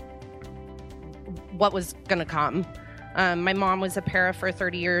what was going to come. My mom was a para for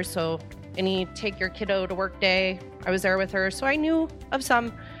 30 years, so any take your kiddo to work day, I was there with her. So I knew of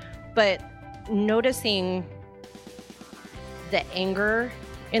some, but noticing the anger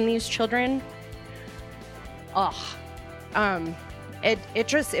in these children,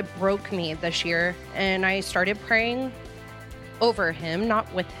 it broke me this year. And I started praying over him,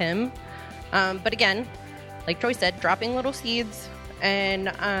 not with him. But again, like Joy said, dropping little seeds.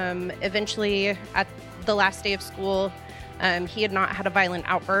 And eventually, at the last day of school, he had not had a violent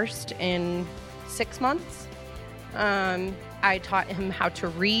outburst in 6 months. I taught him how to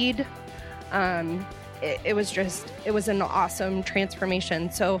read. It was an awesome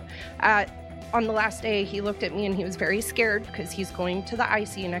transformation. So on the last day, he looked at me and he was very scared because he's going to the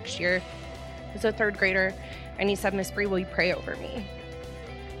IC next year. He's a 3rd grader. And he said, Miss Bree, will you pray over me?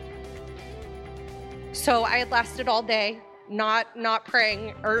 So I had lasted all day, not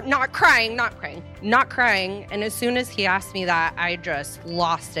crying. And as soon as he asked me that, I just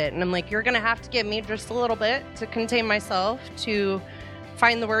lost it. And I'm like, you're going to have to give me just a little bit to contain myself, to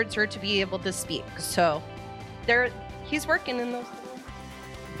find the words or to be able to speak. So he's working in those things.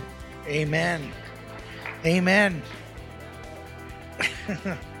 Amen. Amen.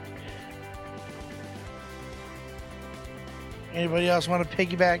 Anybody else want to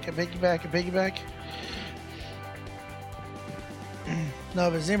piggyback? No,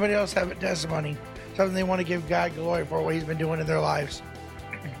 but does anybody else have a testimony? Something they want to give God glory for what he's been doing in their lives?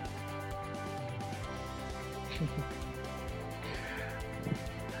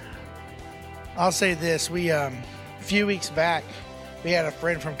 I'll say this. We, a few weeks back, we had a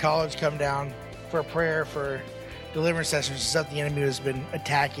friend from college come down for a prayer for deliverance sessions and stuff the enemy has been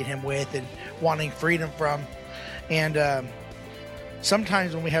attacking him with and wanting freedom from. And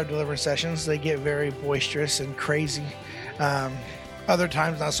sometimes when we have deliverance sessions, they get very boisterous and crazy. Other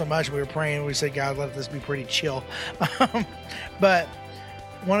times, not so much. We were praying. We said, God, let this be pretty chill. But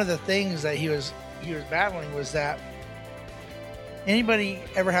one of the things that he was battling was that anybody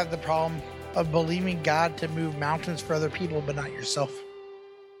ever have the problem of believing God to move mountains for other people, but not yourself?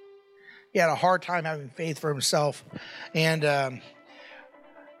 He had a hard time having faith for himself. And it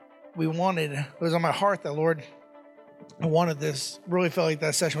was on my heart that, Lord, I wanted this, really felt like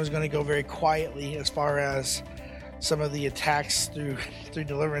that session was going to go very quietly as far as some of the attacks through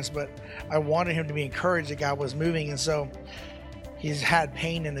deliverance, but I wanted him to be encouraged that God was moving. And so he's had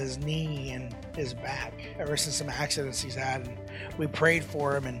pain in his knee and his back ever since some accidents he's had. And we prayed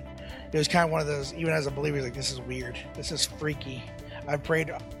for him, and it was kind of one of those, even as a believer, he's like, this is weird. This is freaky. I've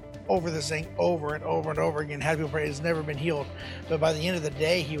prayed over this thing over and over and over again, had people pray, it's never been healed. But by the end of the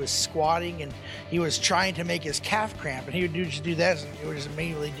day, he was squatting and he was trying to make his calf cramp, and he would just do that, and he would just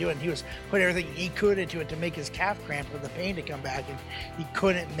immediately do it. And he was putting everything he could into it to make his calf cramp for the pain to come back, and he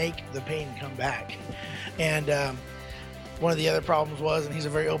couldn't make the pain come back. And one of the other problems was, and he's a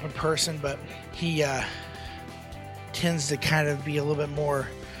very open person, but he tends to kind of be a little bit more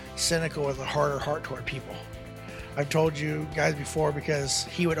cynical with a harder heart toward people. I've told you guys before, because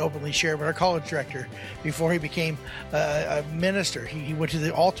he would openly share, but our college director, before he became a minister, he went to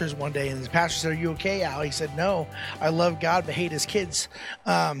the altars one day and his pastor said, "Are you okay, Al?" He said, "No, I love God but hate his kids."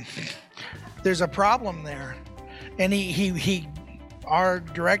 There's a problem there. And our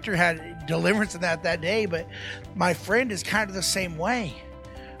director had deliverance in that day, but my friend is kind of the same way.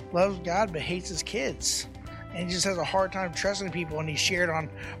 Loves God but hates his kids. And he just has a hard time trusting people. And he shared on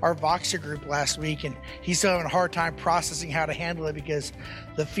our Voxer group last week, and he's still having a hard time processing how to handle it, because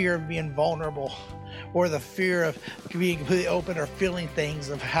the fear of being vulnerable, or the fear of being completely open, or feeling things,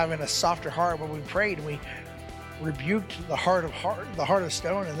 of having a softer heart. When we prayed and we rebuked the heart of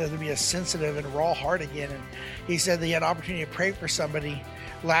stone, and there to be a sensitive and raw heart again. And he said that he had an opportunity to pray for somebody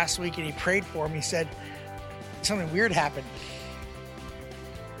last week, and he prayed for him. He said something weird happened.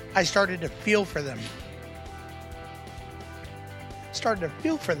 I started to feel for them.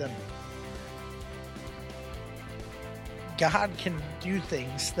 God can do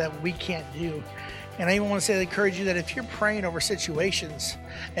things that we can't do. And I even want to say, encourage you that if you're praying over situations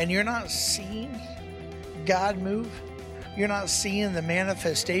and you're not seeing God move, you're not seeing the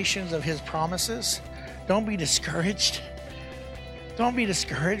manifestations of his promises, don't be discouraged. Don't be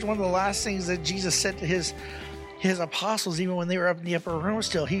discouraged. One of the last things that Jesus said to his apostles, even when they were up in the upper room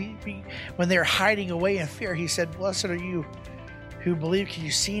still, when they were hiding away in fear, he said, "Blessed are you who believe, because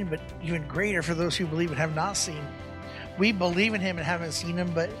you've seen, but even greater for those who believe and have not seen." We believe in him and haven't seen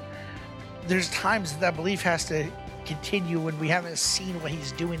him, but there's times that belief has to continue when we haven't seen what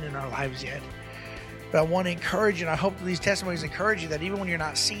he's doing in our lives yet. But I want to encourage you, and I hope that these testimonies encourage you, that even when you're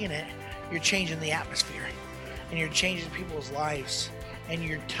not seeing it, you're changing the atmosphere, and you're changing people's lives, and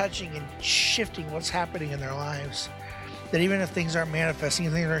you're touching and shifting what's happening in their lives. That even if things aren't manifesting,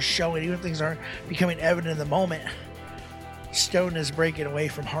 even if things aren't showing, even if things aren't becoming evident in the moment, stone is breaking away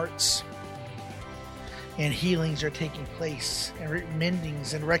from hearts, and healings are taking place, and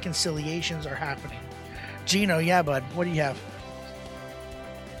mendings and reconciliations are happening. Gino, yeah, bud, what do you have?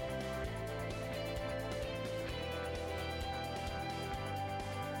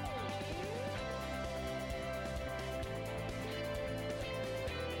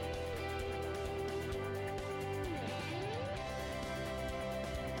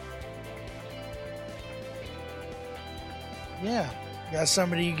 Yeah, you got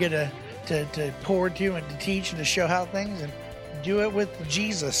somebody you get to pour to and to teach and to show how things, and do it with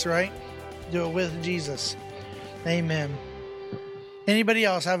Jesus, right? Do it with Jesus. Amen. Anybody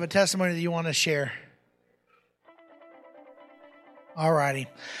else have a testimony that you want to share? All righty.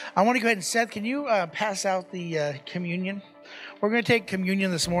 I want to go ahead and Seth, can you pass out the communion? We're going to take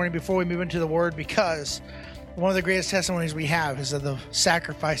communion this morning before we move into the Word, because one of the greatest testimonies we have is of the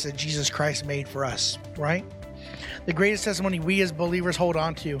sacrifice that Jesus Christ made for us, right? The greatest testimony we as believers hold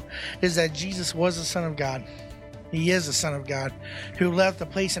on to is that Jesus was the Son of God. He is the Son of God, who left a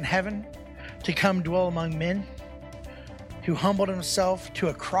place in heaven to come dwell among men, who humbled himself to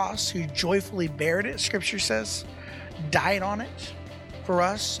a cross, who joyfully bared it, Scripture says, died on it for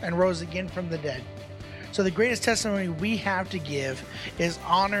us, and rose again from the dead. So the greatest testimony we have to give is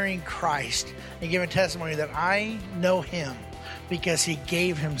honoring Christ and giving testimony that I know him because he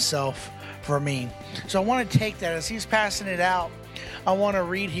gave himself for me. So I want to take that as he's passing it out. I want to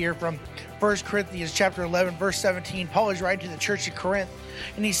read here from 1 Corinthians chapter 11, verse 17. Paul is writing to the church of Corinth,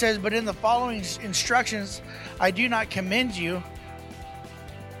 and he says, "But in the following instructions, I do not commend you,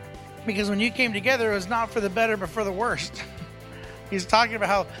 because when you came together, it was not for the better, but for the worst." He's talking about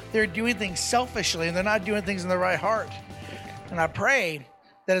how they're doing things selfishly, and they're not doing things in the right heart. And I pray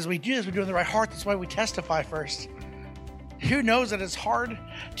that as we do this, we're doing the right heart. That's why we testify first. Who knows that it's hard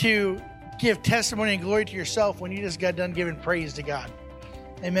to give testimony and glory to yourself when you just got done giving praise to God.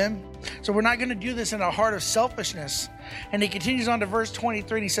 Amen. So we're not going to do this in a heart of selfishness. And he continues on to verse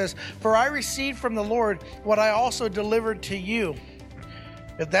 23, and he says, "For I received from the Lord what I also delivered to you."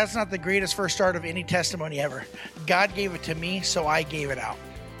 If that's not the greatest first start of any testimony ever. God gave it to me, so I gave it out.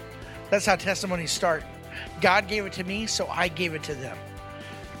 That's how testimonies start. God gave it to me, so I gave it to them.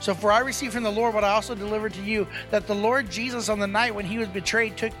 So for I received from the Lord what I also delivered to you, that the Lord Jesus on the night when he was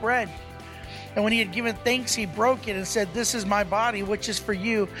betrayed took bread. And when he had given thanks, he broke it and said, "This is my body, which is for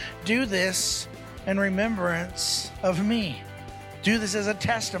you. Do this in remembrance of me." Do this as a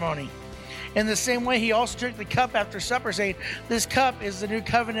testimony. In the same way, he also took the cup after supper, saying, "This cup is the new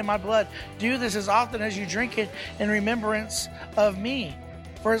covenant in my blood. Do this as often as you drink it in remembrance of me.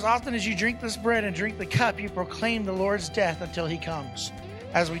 For as often as you drink this bread and drink the cup, you proclaim the Lord's death until he comes."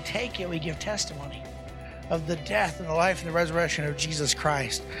 As we take it, we give testimony of the death and the life and the resurrection of Jesus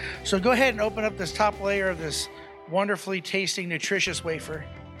Christ. So go ahead and open up this top layer of this wonderfully tasting, nutritious wafer.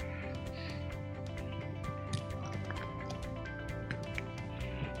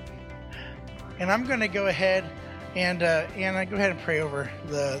 And I'm going to go ahead and Anna, go ahead and pray over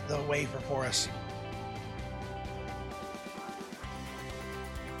the wafer for us.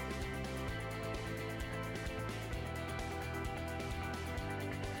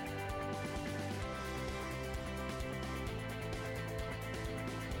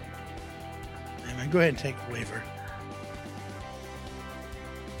 Amen. Go ahead and take the wafer.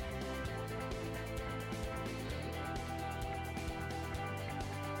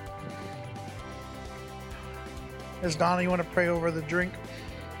 Ms. Donna, you want to pray over the drink?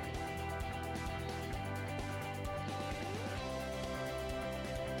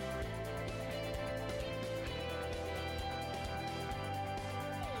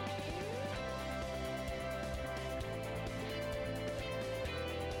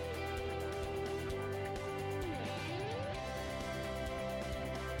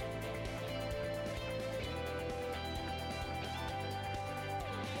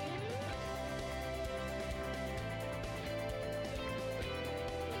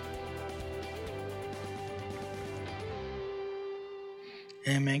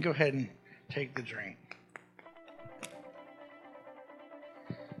 Amen. Go ahead and take the drink.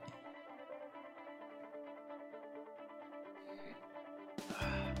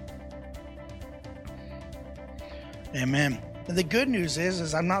 Amen. And the good news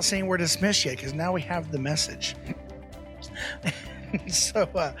is I'm not saying we're dismissed yet, because now we have the message. So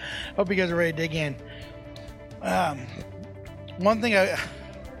hope you guys are ready to dig in. One thing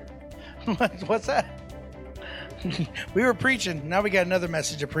what's that? We were preaching. Now we got another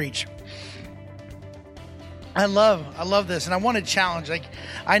message to preach. I love this, and I want to challenge. Like,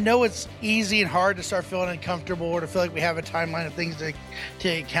 I know it's easy and hard to start feeling uncomfortable or to feel like we have a timeline of things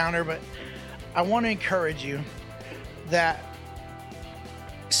to encounter, but I want to encourage you that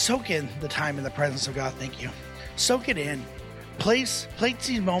soak in the time in the presence of God. Thank you. Soak it in. Place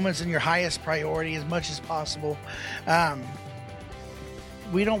these moments in your highest priority as much as possible.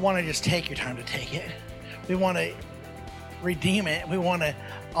 We don't want to just take your time to take it. We want to redeem it. We want to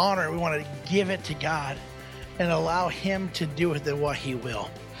honor it. We want to give it to God and allow him to do with it what he will.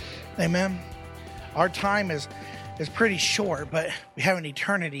 Amen. Our time is pretty short, but we have an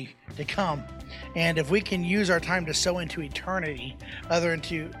eternity to come. And if we can use our time to sow into eternity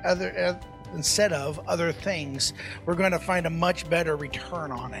instead of other things, we're going to find a much better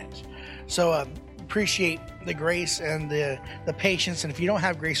return on it. So appreciate the grace and the patience. And if you don't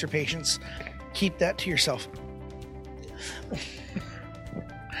have grace or patience, keep that to yourself.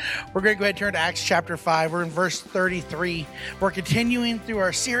 We're going to go ahead and turn to Acts chapter 5. We're in verse 33. We're continuing through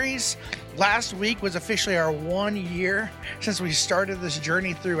our series. Last week was officially our 1 year since we started this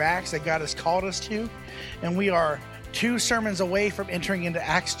journey through Acts that God has called us to. And we are 2 sermons away from entering into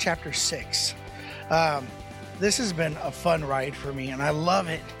Acts chapter 6. This has been a fun ride for me, and I love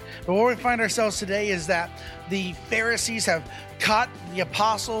it. But where we find ourselves today is that the Pharisees have caught the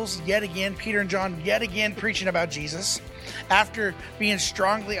apostles yet again, Peter and John yet again, preaching about Jesus after being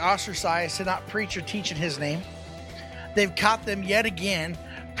strongly ostracized to not preach or teach in his name. They've caught them yet again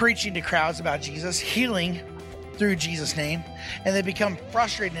preaching to crowds about Jesus, healing through Jesus' name, and they become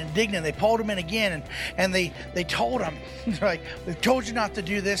frustrated and indignant. They pulled him in again, and they told him, they're like, "We've told you not to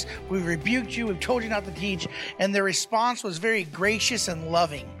do this. We've rebuked you. We've told you not to teach." And their response was very gracious and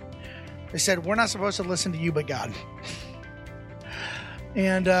loving. They said, "We're not supposed to listen to you, but God."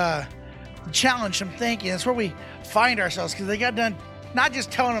 And challenge them thinking. That's where we find ourselves, because they got done not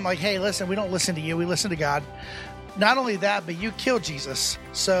just telling them like, "Hey, listen, we don't listen to you. We listen to God." Not only that, but you killed Jesus.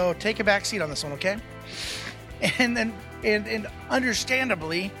 So take a back seat on this one, okay? And then, and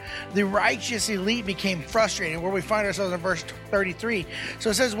understandably, the righteous elite became frustrated, where we find ourselves in verse 33. So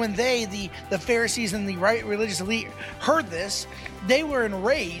it says, when they, the Pharisees and the right religious elite, heard this, they were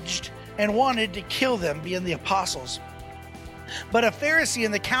enraged and wanted to kill them, being the apostles. But a Pharisee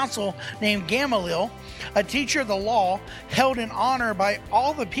in the council named Gamaliel, a teacher of the law, held in honor by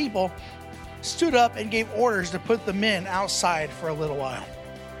all the people, stood up and gave orders to put the men outside for a little while.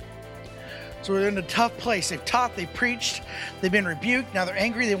 So they're in a tough place. They've taught, they've preached, they've been rebuked. Now they're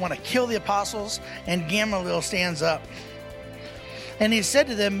angry. They want to kill the apostles. And Gamaliel stands up. And he said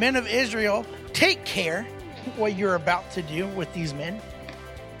to them, men of Israel, take care what you're about to do with these men.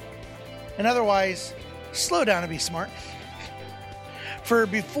 And otherwise, slow down and be smart. For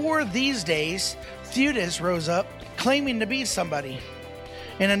before these days, Theudas rose up, claiming to be somebody.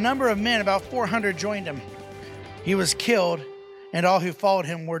 And a number of men, about 400, joined him. He was killed, and all who followed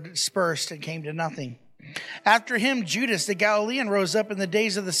him were dispersed and came to nothing. After him, Judas the Galilean rose up in the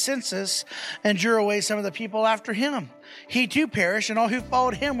days of the census and drew away some of the people after him. He too perished, and all who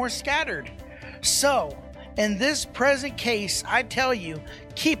followed him were scattered. So, in this present case, I tell you,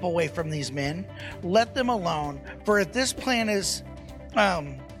 keep away from these men. Let them alone. For if this plan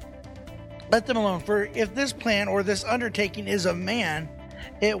or this undertaking is of man,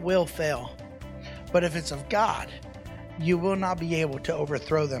 it will fail. But if it's of God, you will not be able to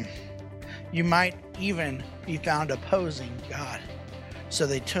overthrow them. You might even be found opposing God. So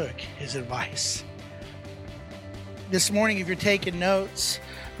they took his advice. This morning, if you're taking notes,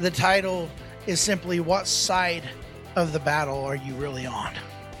 the title is simply, what side of the battle are you really on?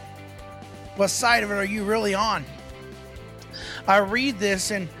 What side of it are you really on? I read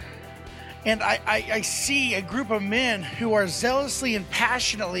this and I see a group of men who are zealously and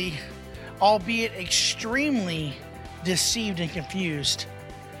passionately, albeit extremely deceived and confused,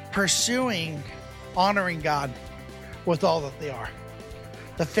 pursuing honoring God with all that they are.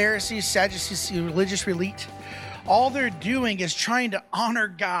 The Pharisees, Sadducees, the religious elite, all they're doing is trying to honor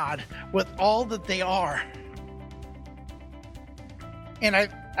God with all that they are. And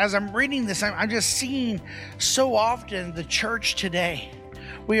as I'm reading this, I'm just seeing so often the church today.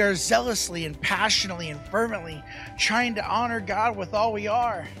 We are zealously and passionately and fervently trying to honor God with all we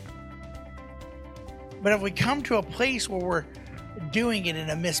are. But if we come to a place where we're doing it in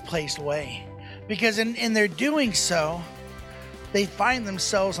a misplaced way, because in their doing so, they find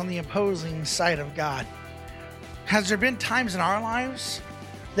themselves on the opposing side of God. Has there been times in our lives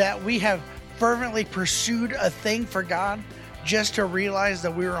that we have fervently pursued a thing for God just to realize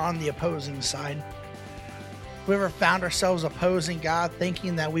that we were on the opposing side? We ever found ourselves opposing God,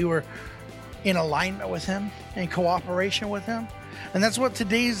 thinking that we were in alignment with him, in cooperation with him? And that's what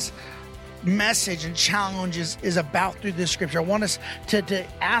today's message and challenge is about through this scripture. I want us to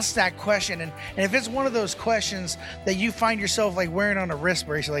ask that question. And if it's one of those questions that you find yourself like wearing on a wrist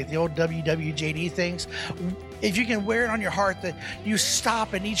bracelet, like the old WWJD things, if you can wear it on your heart, that you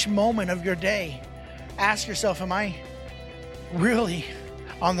stop in each moment of your day, ask yourself, am I really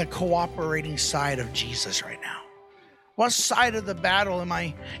on the cooperating side of Jesus right now? What side of the battle am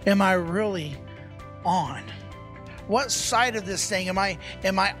I really on? What side of this thing am I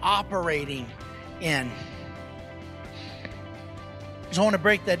operating in? So I want to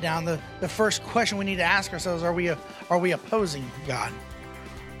break that down. The first question we need to ask ourselves, are we opposing God?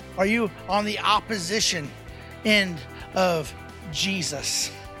 Are you on the opposition end of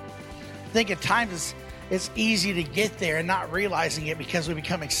Jesus? I think at times it's easy to get there and not realizing it because we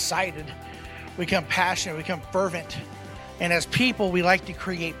become excited, we become passionate, we become fervent. And as people, we like to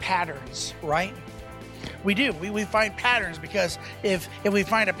create patterns, right? We do. We find patterns because if we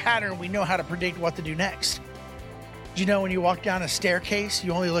find a pattern, we know how to predict what to do next. Do you know when you walk down a staircase,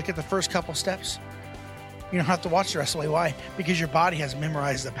 you only look at the first couple steps? You don't have to watch the rest of the way. Why? Because your body has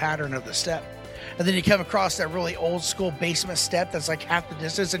memorized the pattern of the step. And then you come across that really old school basement step that's like half the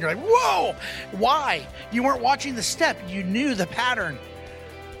distance and you're like, whoa! Why? You weren't watching the step. You knew the pattern.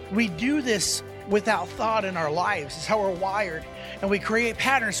 We do this without thought in our lives. It's how we're wired. And we create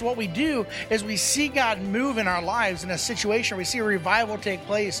patterns. So what we do is we see God move in our lives in a situation, we see a revival take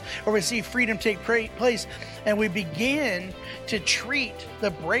place, or we see freedom take place, and we begin to treat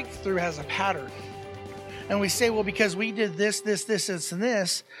the breakthrough as a pattern. And we say, well, because we did this, and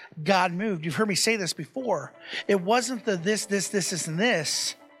this, God moved. You've heard me say this before. It wasn't the this, and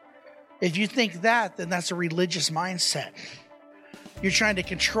this. If you think that, then that's a religious mindset. You're trying to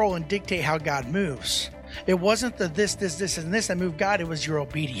control and dictate how God moves. It wasn't the this, and this that moved God. It was your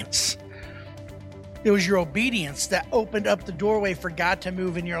obedience. It was your obedience that opened up the doorway for God to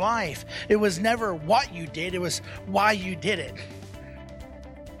move in your life. It was never what you did. It was why you did it.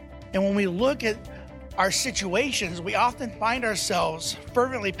 And when we look at our situations, we often find ourselves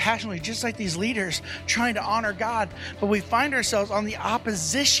fervently, passionately, just like these leaders, trying to honor God. But we find ourselves on the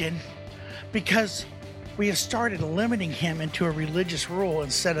opposition because we have started limiting him into a religious rule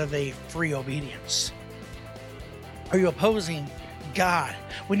instead of a free obedience. Are you opposing God?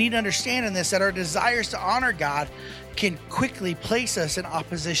 We need to understand in this that our desires to honor God can quickly place us in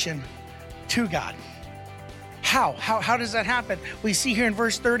opposition to God. How does that happen? We see here in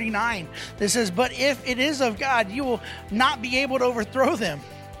verse 39, that says, but if it is of God, you will not be able to overthrow them.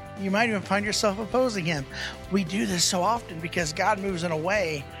 You might even find yourself opposing him. We do this so often because God moves in a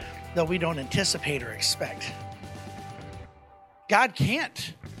way that we don't anticipate or expect. God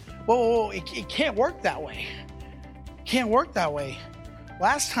can't. Well, it can't work that way. It can't work that way.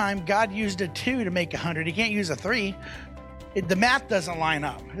 Last time, God used a 2 to make 100. He can't use a 3. The math doesn't line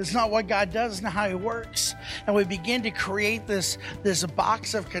up. It's not what God does. It's not how he works. And we begin to create this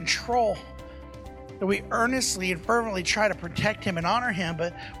box of control that we earnestly and fervently try to protect him and honor him.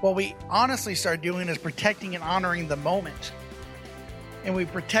 But what we honestly start doing is protecting and honoring the moment. And we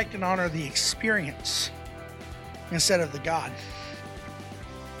protect and honor the experience instead of the God.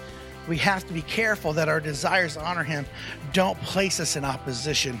 We have to be careful that our desires to honor him don't place us in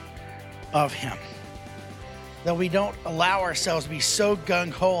opposition of him. That we don't allow ourselves to be so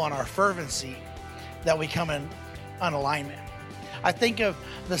gung-ho on our fervency that we come in unalignment. I think of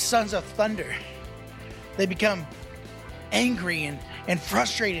the sons of thunder. They become angry and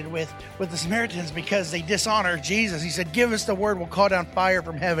frustrated with the Samaritans because they dishonor Jesus. He said, give us the word, we'll call down fire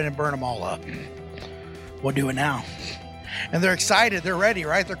from heaven and burn them all up. We'll do it now. And they're excited, they're ready,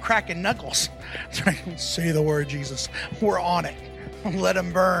 right? They're cracking knuckles. Say the word, Jesus. We're on it. Let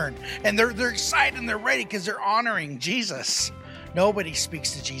them burn. And they're excited and they're ready because they're honoring Jesus. Nobody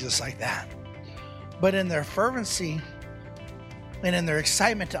speaks to Jesus like that. But in their fervency and in their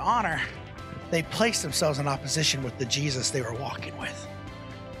excitement to honor, they place themselves in opposition with the Jesus they were walking with.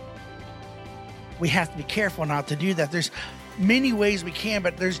 We have to be careful not to do that. There's many ways we can,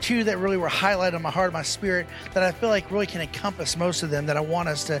 but there's 2 that really were highlighted in my heart and my spirit that I feel like really can encompass most of them that I want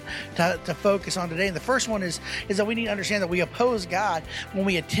us to focus on today. And the first one is that we need to understand that we oppose God when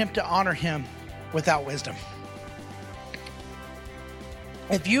we attempt to honor him without wisdom.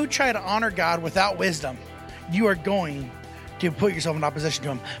 If you try to honor God without wisdom, you are going to put yourself in opposition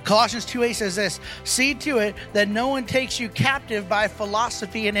to him. Colossians 2:8 says this, see to it that no one takes you captive by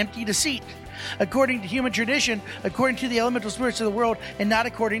philosophy and empty deceit, according to human tradition, according to the elemental spirits of the world, and not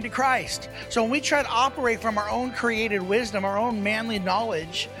according to Christ. So when we try to operate from our own created wisdom, our own manly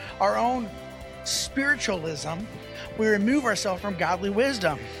knowledge, our own spiritualism, we remove ourselves from godly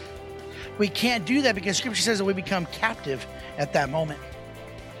wisdom. We can't do that because Scripture says that we become captive at that moment.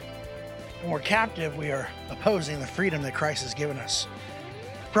 When we're captive, we are opposing the freedom that Christ has given us.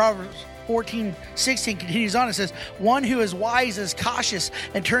 Proverbs 14:16 continues on. It says, one who is wise is cautious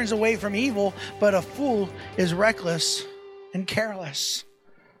and turns away from evil, but a fool is reckless and careless.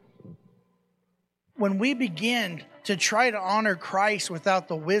 When we begin to try to honor Christ without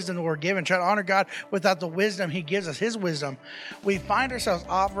the wisdom that we're given, try to honor God without the wisdom he gives us, his wisdom, we find ourselves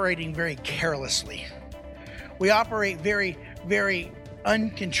operating very carelessly. We operate very, very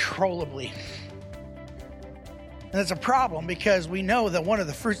uncontrollably. And that's a problem because we know that one of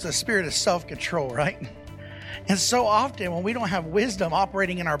the fruits of the Spirit is self-control, right? And so often when we don't have wisdom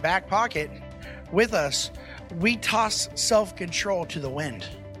operating in our back pocket with us, we toss self-control to the wind.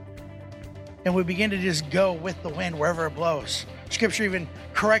 And we begin to just go with the wind wherever it blows. Scripture even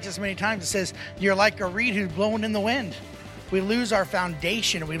corrects us many times. It says, you're like a reed who's blowing in the wind. We lose our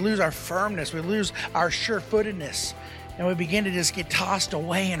foundation. We lose our firmness. We lose our sure-footedness. And we begin to just get tossed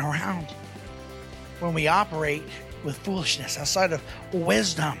away and around when we operate with foolishness outside of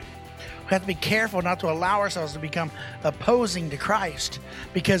wisdom. We have to be careful not to allow ourselves to become opposing to Christ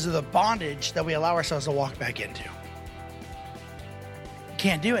because of the bondage that we allow ourselves to walk back into. We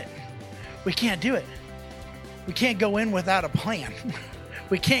can't do it. We can't do it. We can't go in without a plan.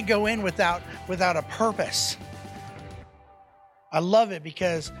 We can't go in without a purpose. I love it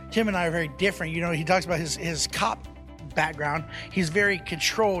because Tim and I are very different. You know, he talks about his cop background. He's very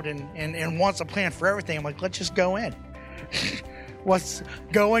controlled and wants a plan for everything. I'm like, let's just go in. What's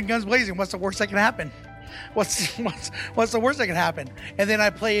going guns blazing? What's the worst that can happen? What's the worst that can happen? And then I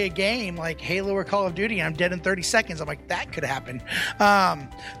play a game like Halo or Call of Duty and I'm dead in 30 seconds. I'm like, that could happen.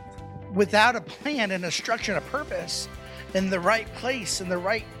 Without a plan and a structure and a purpose in the right place, in the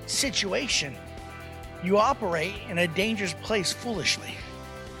right situation, you operate in a dangerous place foolishly,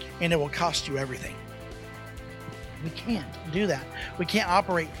 and it will cost you everything. We can't do that. We can't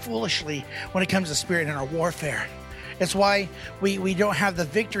operate foolishly when it comes to spirit in our warfare. It's why we don't have the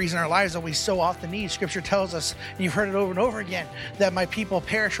victories in our lives that we so often need. Scripture tells us, and you've heard it over and over again, that my people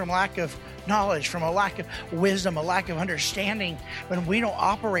perish from lack of knowledge, from a lack of wisdom, a lack of understanding. When we don't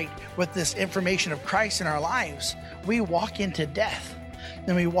operate with this information of Christ in our lives, we walk into death.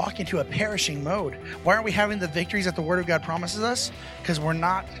 Then we walk into a perishing mode. Why aren't we having the victories that the Word of God promises us? Because we're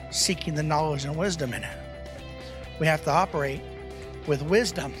not seeking the knowledge and wisdom in it. We have to operate with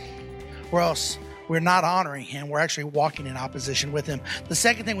wisdom, or else we're not honoring him. We're actually walking in opposition with him. The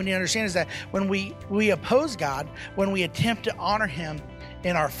second thing we need to understand is that when we oppose God, when we attempt to honor him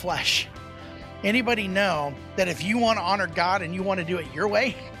in our flesh, anybody know that if you want to honor God and you want to do it your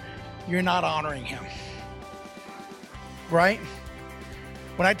way, you're not honoring him, right?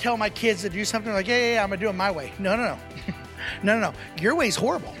 When I tell my kids to do something, like, yeah, I'm going to do it my way. No. No. Your way's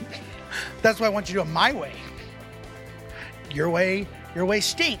horrible. That's why I want you to do it my way. Your way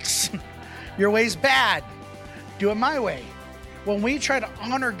stinks. Your way's bad. Do it my way. When we try to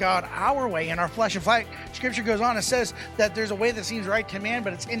honor God our way in our flesh, in fact, Scripture goes on and says that there's a way that seems right to man,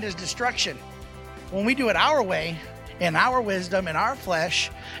 but it's in his destruction. When we do it our way, in our wisdom, in our flesh,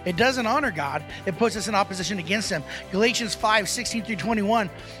 it doesn't honor God. It puts us in opposition against him. Galatians 5:16-21,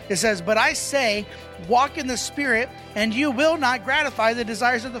 it says, but I say, walk in the Spirit, and you will not gratify the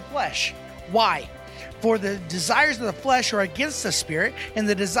desires of the flesh. Why? For the desires of the flesh are against the Spirit, and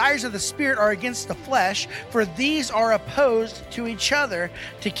the desires of the Spirit are against the flesh, for these are opposed to each other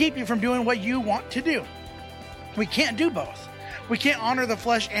to keep you from doing what you want to do. We can't do both. We can't honor the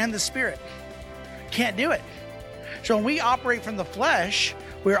flesh and the Spirit. Can't do it. So when we operate from the flesh,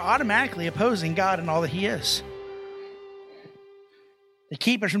 we're automatically opposing God and all that he is, to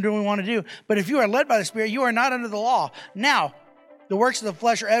keep us from doing what we want to do. But if you are led by the Spirit, you are not under the law. Now, the works of the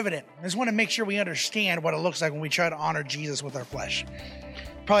flesh are evident. I just want to make sure we understand what it looks like when we try to honor Jesus with our flesh.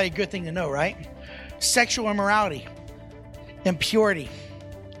 Probably a good thing to know, right? Sexual immorality, impurity,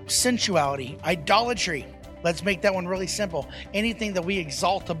 sensuality, idolatry. Let's make that one really simple. Anything that we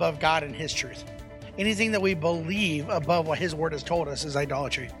exalt above God and his truth. Anything that we believe above what his word has told us is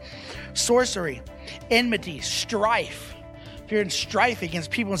idolatry. Sorcery, enmity, strife. If you're in strife against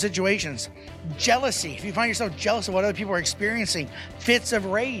people and situations, jealousy, if you find yourself jealous of what other people are experiencing, fits of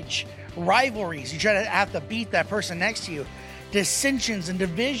rage, rivalries, you try to have to beat that person next to you, dissensions and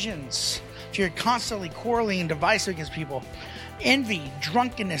divisions, if you're constantly quarreling and divisive against people, envy,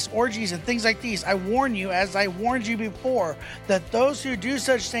 drunkenness, orgies, and things like these, I warn you, as I warned you before, that those who do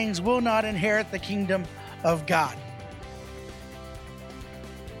such things will not inherit the kingdom of God.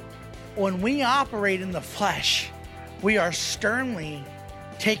 When we operate in the flesh, we are sternly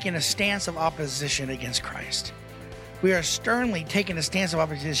taking a stance of opposition against Christ. We are sternly taking a stance of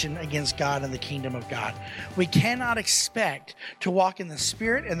opposition against God and the kingdom of God. We cannot expect to walk in the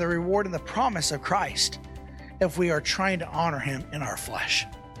Spirit and the reward and the promise of Christ if we are trying to honor him in our flesh.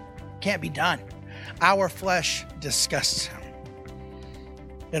 Can't be done. Our flesh disgusts him.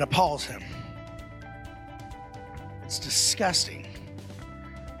 It appalls him. It's disgusting.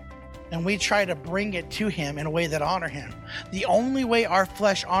 And we try to bring it to him in a way that honor him. The only way our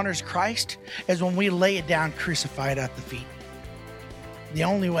flesh honors Christ is when we lay it down crucified at the feet. The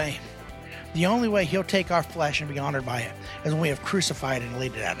only way. The only way he'll take our flesh and be honored by it is when we have crucified and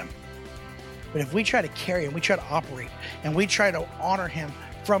laid it at him. But if we try to carry and we try to operate and we try to honor him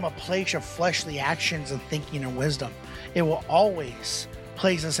from a place of fleshly actions and thinking and wisdom, it will always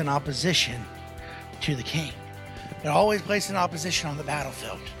place us in opposition to the King. It always places us in opposition on the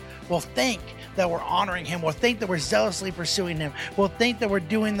battlefield. We'll think that we're honoring him. We'll think that we're zealously pursuing him. We'll think that we're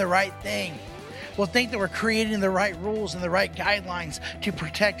doing the right thing. We'll think that we're creating the right rules and the right guidelines to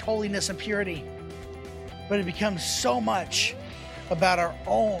protect holiness and purity. But it becomes so much about our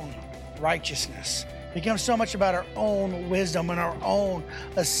own righteousness. It becomes so much about our own wisdom and our own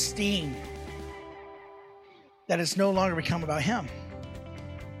esteem that it's no longer become about him.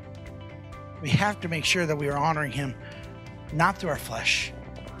 We have to make sure that we are honoring him not through our flesh,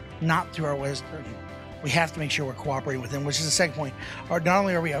 not through our wisdom. We have to make sure we're cooperating with him, which is the second point. Or not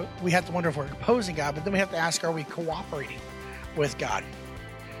only are we have to wonder if we're opposing God, but then we have to ask, are we cooperating with God?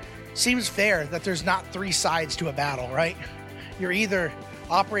 Seems fair that there's not three sides to a battle, right? You're either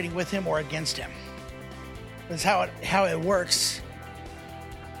operating with him or against him. That's how it works.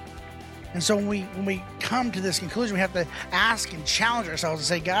 And so when we come to this conclusion, we have to ask and challenge ourselves and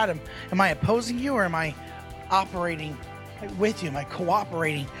say, God, am I opposing you, or am I operating with you? Am I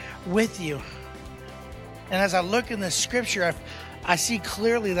cooperating with you? And as I look in the scripture, I see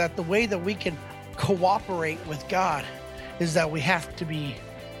clearly that the way that we can cooperate with God is that we have to be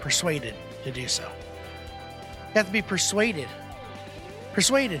persuaded to do so. We have to be persuaded.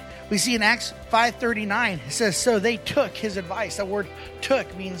 Persuaded. We see in Acts 5:39, it says, so they took his advice. That word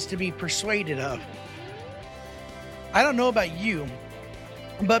took means to be persuaded of. I don't know about you,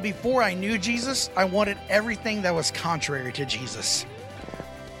 but before I knew Jesus, I wanted everything that was contrary to Jesus.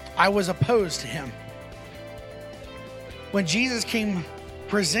 I was opposed to him. When Jesus came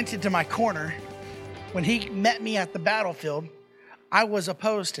presented to my corner, when he met me at the battlefield, I was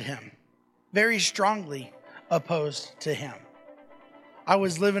opposed to him. Very strongly opposed to him. I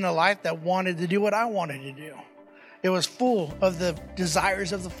was living a life that wanted to do what I wanted to do. It was full of the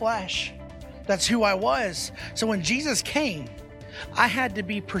desires of the flesh. That's who I was. So when Jesus came, I had to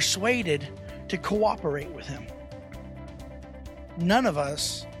be persuaded to cooperate with him. None of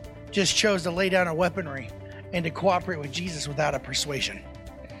us just chose to lay down our weaponry and to cooperate with Jesus without a persuasion.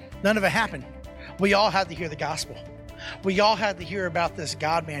 None of it happened. We all had to hear the gospel. We all had to hear about this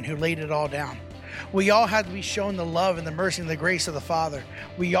God-man who laid it all down. We all had to be shown the love and the mercy and the grace of the Father.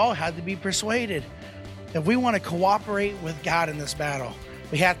 We all had to be persuaded. If we want to cooperate with God in this battle,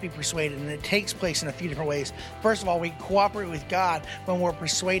 we have to be persuaded, and it takes place in a few different ways. First of all, we cooperate with God when we're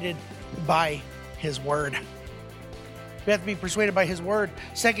persuaded by his word. We have to be persuaded by his word.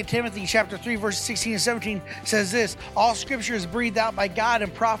 2 Timothy chapter 3, verses 16 and 17 says this: all scripture is breathed out by God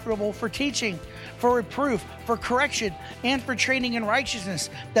and profitable for teaching, for reproof, for correction, and for training in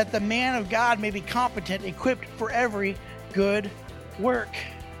righteousness, that the man of God may be competent, equipped for every good work.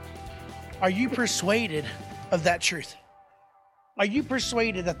 Are you persuaded of that truth? Are you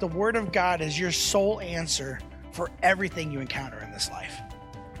persuaded that the word of God is your sole answer for everything you encounter in this life?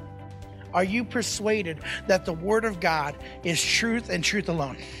 Are you persuaded that the word of God is truth and truth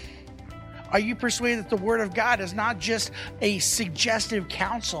alone? Are you persuaded that the word of God is not just a suggestive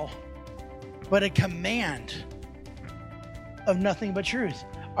counsel, but a command of nothing but truth?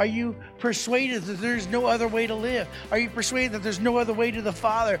 Are you persuaded that there's no other way to live? Are you persuaded that there's no other way to the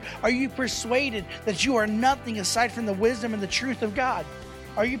Father? Are you persuaded that you are nothing aside from the wisdom and the truth of God?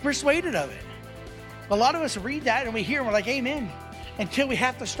 Are you persuaded of it? A lot of us read that and we hear and we're like, amen. Until we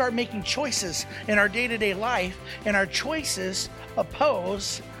have to start making choices in our day-to-day life, and our choices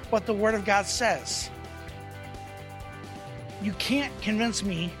oppose what the Word of God says. You can't convince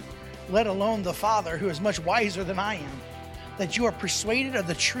me, let alone the Father, who is much wiser than I am, that you are persuaded of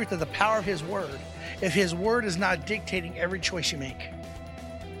the truth of the power of his word if his word is not dictating every choice you make.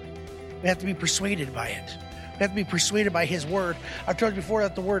 We have to be persuaded by it. We have to be persuaded by his word. I've told you before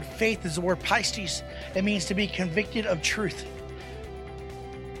that the word faith is the word pistis. It means to be convicted of truth.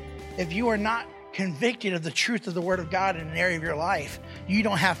 If you are not convicted of the truth of the word of God in an area of your life, you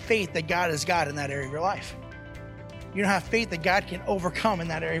don't have faith that God is God in that area of your life. You don't have faith that God can overcome in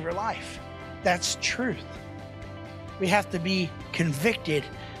that area of your life. That's truth. We have to be convicted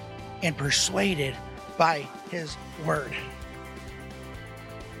and persuaded by his word.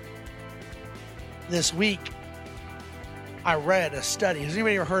 This week, I read a study. Has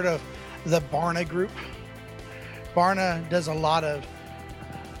anybody ever heard of the Barna Group? Barna does a lot of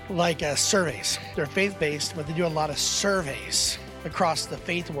surveys. They're faith-based, but they do a lot of surveys across the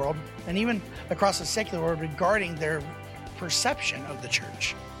faith world and even across the secular world regarding their perception of the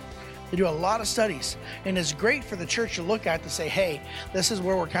church. They do a lot of studies, and it's great for the church to look at to say, hey, this is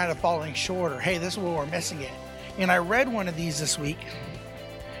where we're kind of falling short, or hey, this is where we're missing it. And I read one of these this week,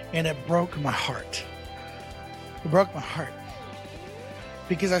 and it broke my heart. It broke my heart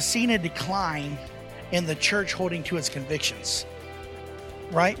because I've seen a decline in the church holding to its convictions.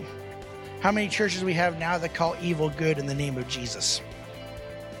 Right? How many churches we have now that call evil good in the name of Jesus?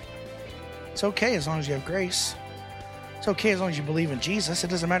 It's okay as long as you have grace. It's okay as long as you believe in Jesus. It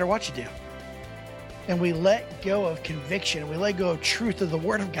doesn't matter what you do. And we let go of conviction. We let go of truth of the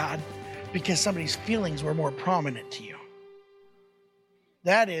Word of God because somebody's feelings were more prominent to you.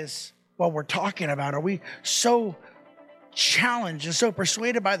 That is what we're talking about. Are we so challenged and so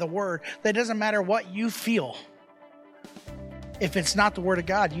persuaded by the Word that it doesn't matter what you feel? If it's not the word of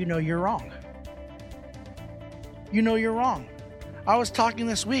God, you know you're wrong. You know you're wrong. I was talking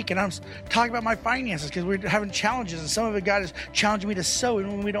this week, and I was talking about my finances because we're having challenges, and some of it God is challenging me to sow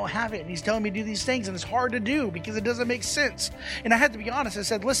even when we don't have it. And he's telling me to do these things, and it's hard to do because it doesn't make sense. And I had to be honest. I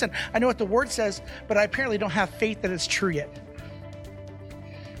said, listen, I know what the word says, but I apparently don't have faith that it's true yet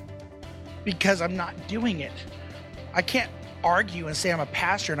because I'm not doing it. I can't argue and say I'm a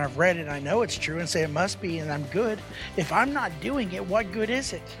pastor and I've read it and I know it's true and say it must be and I'm good. If I'm not doing it, what good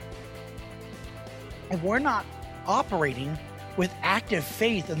is it? If we're not operating with active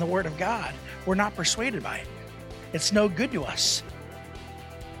faith in the Word of God, we're not persuaded by it. It's no good to us.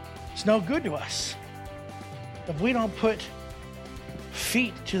 It's no good to us. If we don't put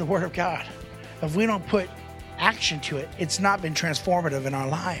feet to the Word of God, if we don't put action to it, it's not been transformative in our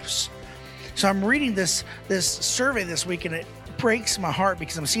lives. So I'm reading this survey this week, and it breaks my heart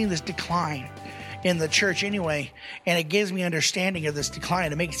because I'm seeing this decline in the church anyway, and it gives me understanding of this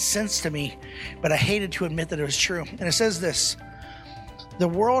decline. It makes sense to me, but I hated to admit that it was true. And it says this: the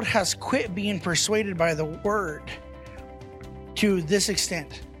world has quit being persuaded by the word to this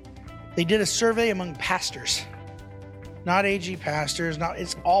extent. They did a survey among pastors, not AG pastors,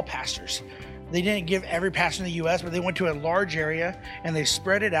 it's all pastors. They didn't give every pastor in the U.S., but they went to a large area and they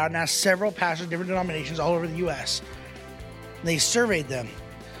spread it out and asked several pastors, different denominations all over the U.S. They surveyed them.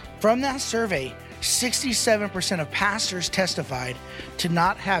 From that survey, 67% of pastors testified to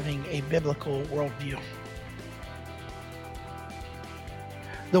not having a biblical worldview.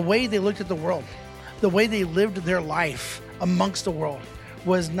 The way they looked at the world, the way they lived their life amongst the world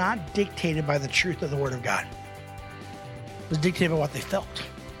was not dictated by the truth of the Word of God. It was dictated by what they felt.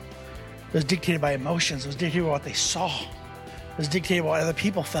 It was dictated by emotions. It was dictated by what they saw. It was dictated by what other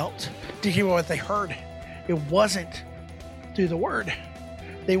people felt. Dictated by what they heard. It wasn't through the Word.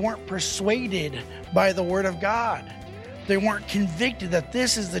 They weren't persuaded by the Word of God. They weren't convicted that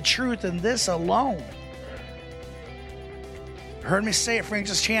this is the truth and this alone. Heard me say it,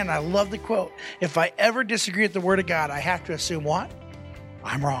 Francis Chan, I love the quote. If I ever disagree with the Word of God, I have to assume what?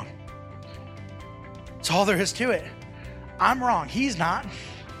 I'm wrong. That's all there is to it. I'm wrong. He's not.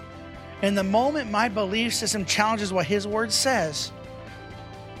 And the moment my belief system challenges what His Word says,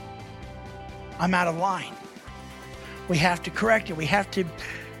 I'm out of line. We have to correct it. We have to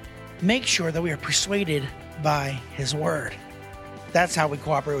make sure that we are persuaded by His Word. That's how we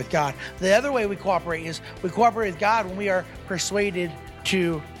cooperate with God. The other way we cooperate is we cooperate with God when we are persuaded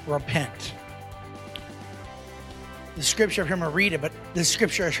to repent. The scripture, I'm going to read it, but the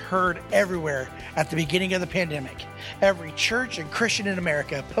scripture is heard everywhere at the beginning of the pandemic. Every church and Christian in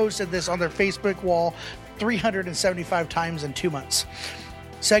America posted this on their Facebook wall 375 times in 2 months.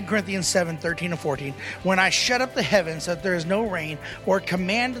 2 Corinthians 7, 13 and 14. When I shut up the heavens so that there is no rain, or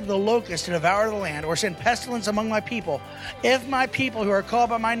command the locust to devour the land, or send pestilence among my people, if my people who are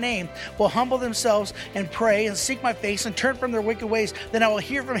called by my name will humble themselves and pray and seek my face and turn from their wicked ways, then I will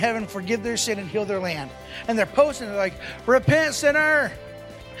hear from heaven, forgive their sin and heal their land. And they're posting, they're like, repent, sinner.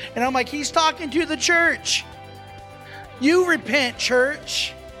 And I'm like, he's talking to the church. You repent,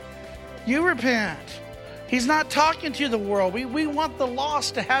 church. You repent. He's not talking to the world. We want the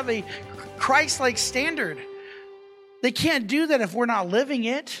lost to have a Christ-like standard. They can't do that if we're not living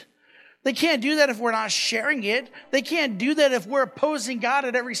it. They can't do that if we're not sharing it. They can't do that if we're opposing God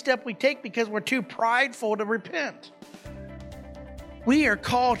at every step we take because we're too prideful to repent. We are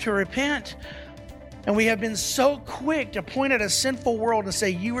called to repent. And we have been so quick to point at a sinful world and say,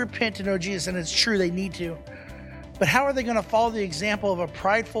 you repent to know Jesus. And it's true, they need to. But how are they going to follow the example of a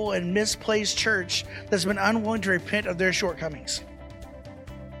prideful and misplaced church that's been unwilling to repent of their shortcomings?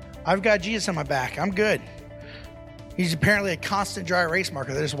 I've got Jesus on my back. I'm good. He's apparently a constant dry erase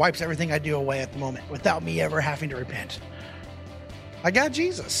marker that just wipes everything I do away at the moment without me ever having to repent. I got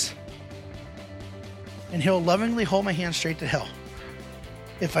Jesus. And He'll lovingly hold my hand straight to hell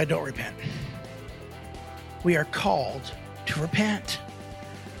if I don't repent. We are called to repent.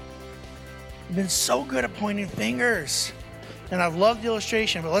 We've been so good at pointing fingers. And I've loved the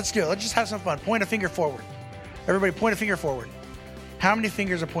illustration, but let's do it. Let's just have some fun. Point a finger forward. Everybody point a finger forward. How many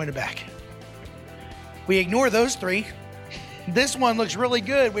fingers are pointed back? We ignore those 3. This one looks really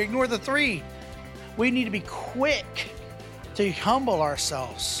good. We ignore the 3. We need to be quick to humble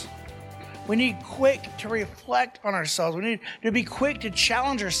ourselves. We need quick to reflect on ourselves. We need to be quick to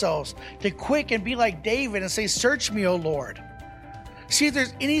challenge ourselves, to quick and be like David and say, search me, O Lord. See if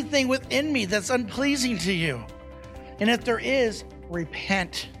there's anything within me that's unpleasing to you. And if there is,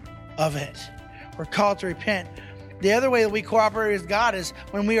 repent of it. We're called to repent. The other way that we cooperate with God is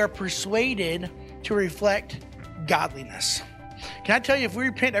when we are persuaded to reflect godliness. Can I tell you, if we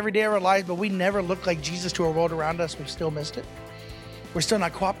repent every day of our lives, but we never look like Jesus to our world around us, we've still missed it. We're still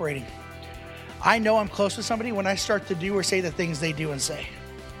not cooperating. I know I'm close with somebody when I start to do or say the things they do and say,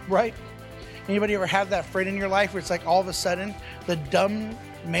 right? Anybody ever have that friend in your life where it's like all of a sudden the dumb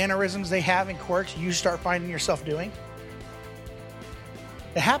mannerisms they have and quirks you start finding yourself doing?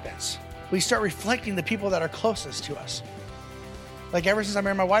 It happens. We start reflecting the people that are closest to us. Like ever since I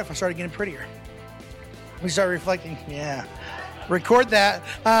married my wife, I started getting prettier. We start reflecting, record that.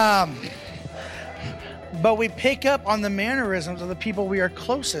 But we pick up on the mannerisms of the people we are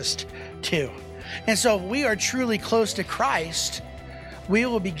closest to. And so if we are truly close to Christ, we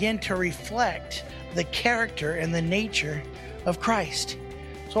will begin to reflect the character and the nature of Christ.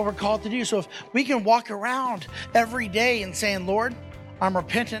 That's what we're called to do. So if we can walk around every day and saying, Lord, I'm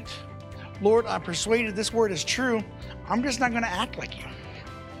repentant. Lord, I'm persuaded this word is true. I'm just not going to act like you.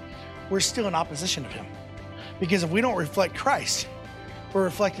 We're still in opposition of Him. Because if we don't reflect Christ, we're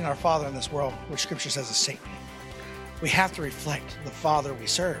reflecting our father in this world, which Scripture says is Satan. We have to reflect the Father we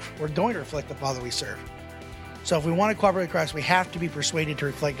serve. We're going to reflect the Father we serve. So if we want to cooperate with Christ, we have to be persuaded to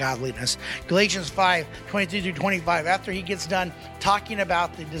reflect godliness. Galatians 5, 23 through 25, after he gets done talking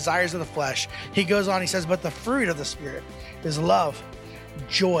about the desires of the flesh, he goes on, he says, but the fruit of the Spirit is love,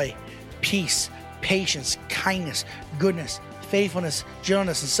 joy, peace, patience, kindness, goodness, faithfulness,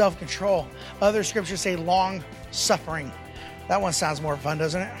 gentleness, and self-control. Other scriptures say long suffering. That one sounds more fun,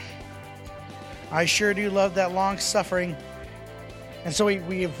 doesn't it? I sure do love that long suffering. And so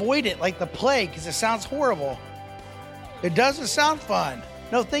we avoid it like the plague because it sounds horrible. It doesn't sound fun.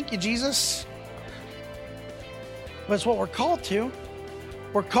 No, thank you, Jesus. But it's what we're called to.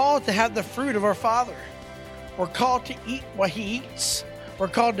 We're called to have the fruit of our Father. We're called to eat what He eats. We're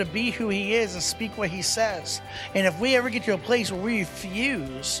called to be who He is and speak what He says. And if we ever get to a place where we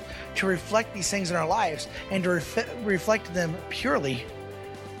refuse to reflect these things in our lives and to reflect them purely,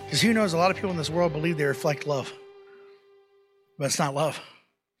 because who knows, a lot of people in this world believe they reflect love. But it's not love.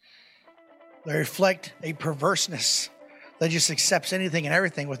 They reflect a perverseness that just accepts anything and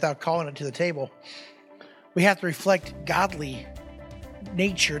everything without calling it to the table. We have to reflect godly,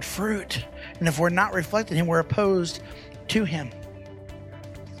 natured fruit. And if we're not reflecting Him, we're opposed to Him.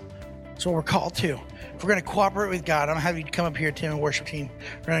 That's what we're called to. If we're going to cooperate with God, I'm going to have you come up here, Tim, and worship team.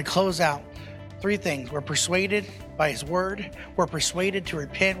 We're going to close out 3 things. We're persuaded by His word. We're persuaded to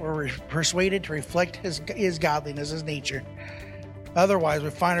repent. We're persuaded to reflect His godliness, His nature. Otherwise, we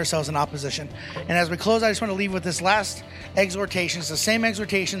find ourselves in opposition. And as we close, I just want to leave with this last exhortation. It's the same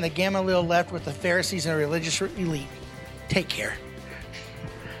exhortation that Gamaliel left with the Pharisees and the religious elite. Take care.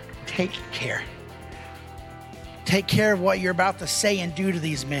 Take care. Take care of what you're about to say and do to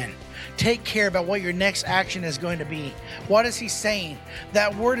these men. Take care about what your next action is going to be. What is he saying?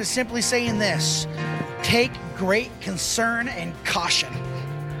 That word is simply saying this: take great concern and caution.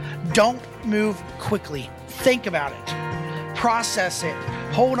 Don't move quickly. Think about it. Process it.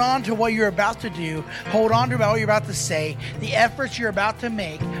 Hold on to what you're about to do. Hold on to what you're about to say. The efforts you're about to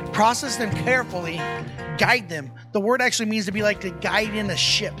make. Process them carefully. Guide them. The word actually means to be like to guide in a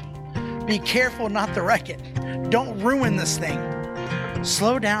ship. Be careful not to wreck it. Don't ruin this thing.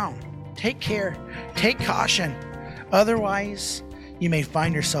 Slow down. Take care. Take caution. Otherwise, you may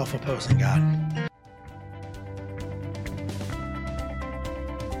find yourself opposing God.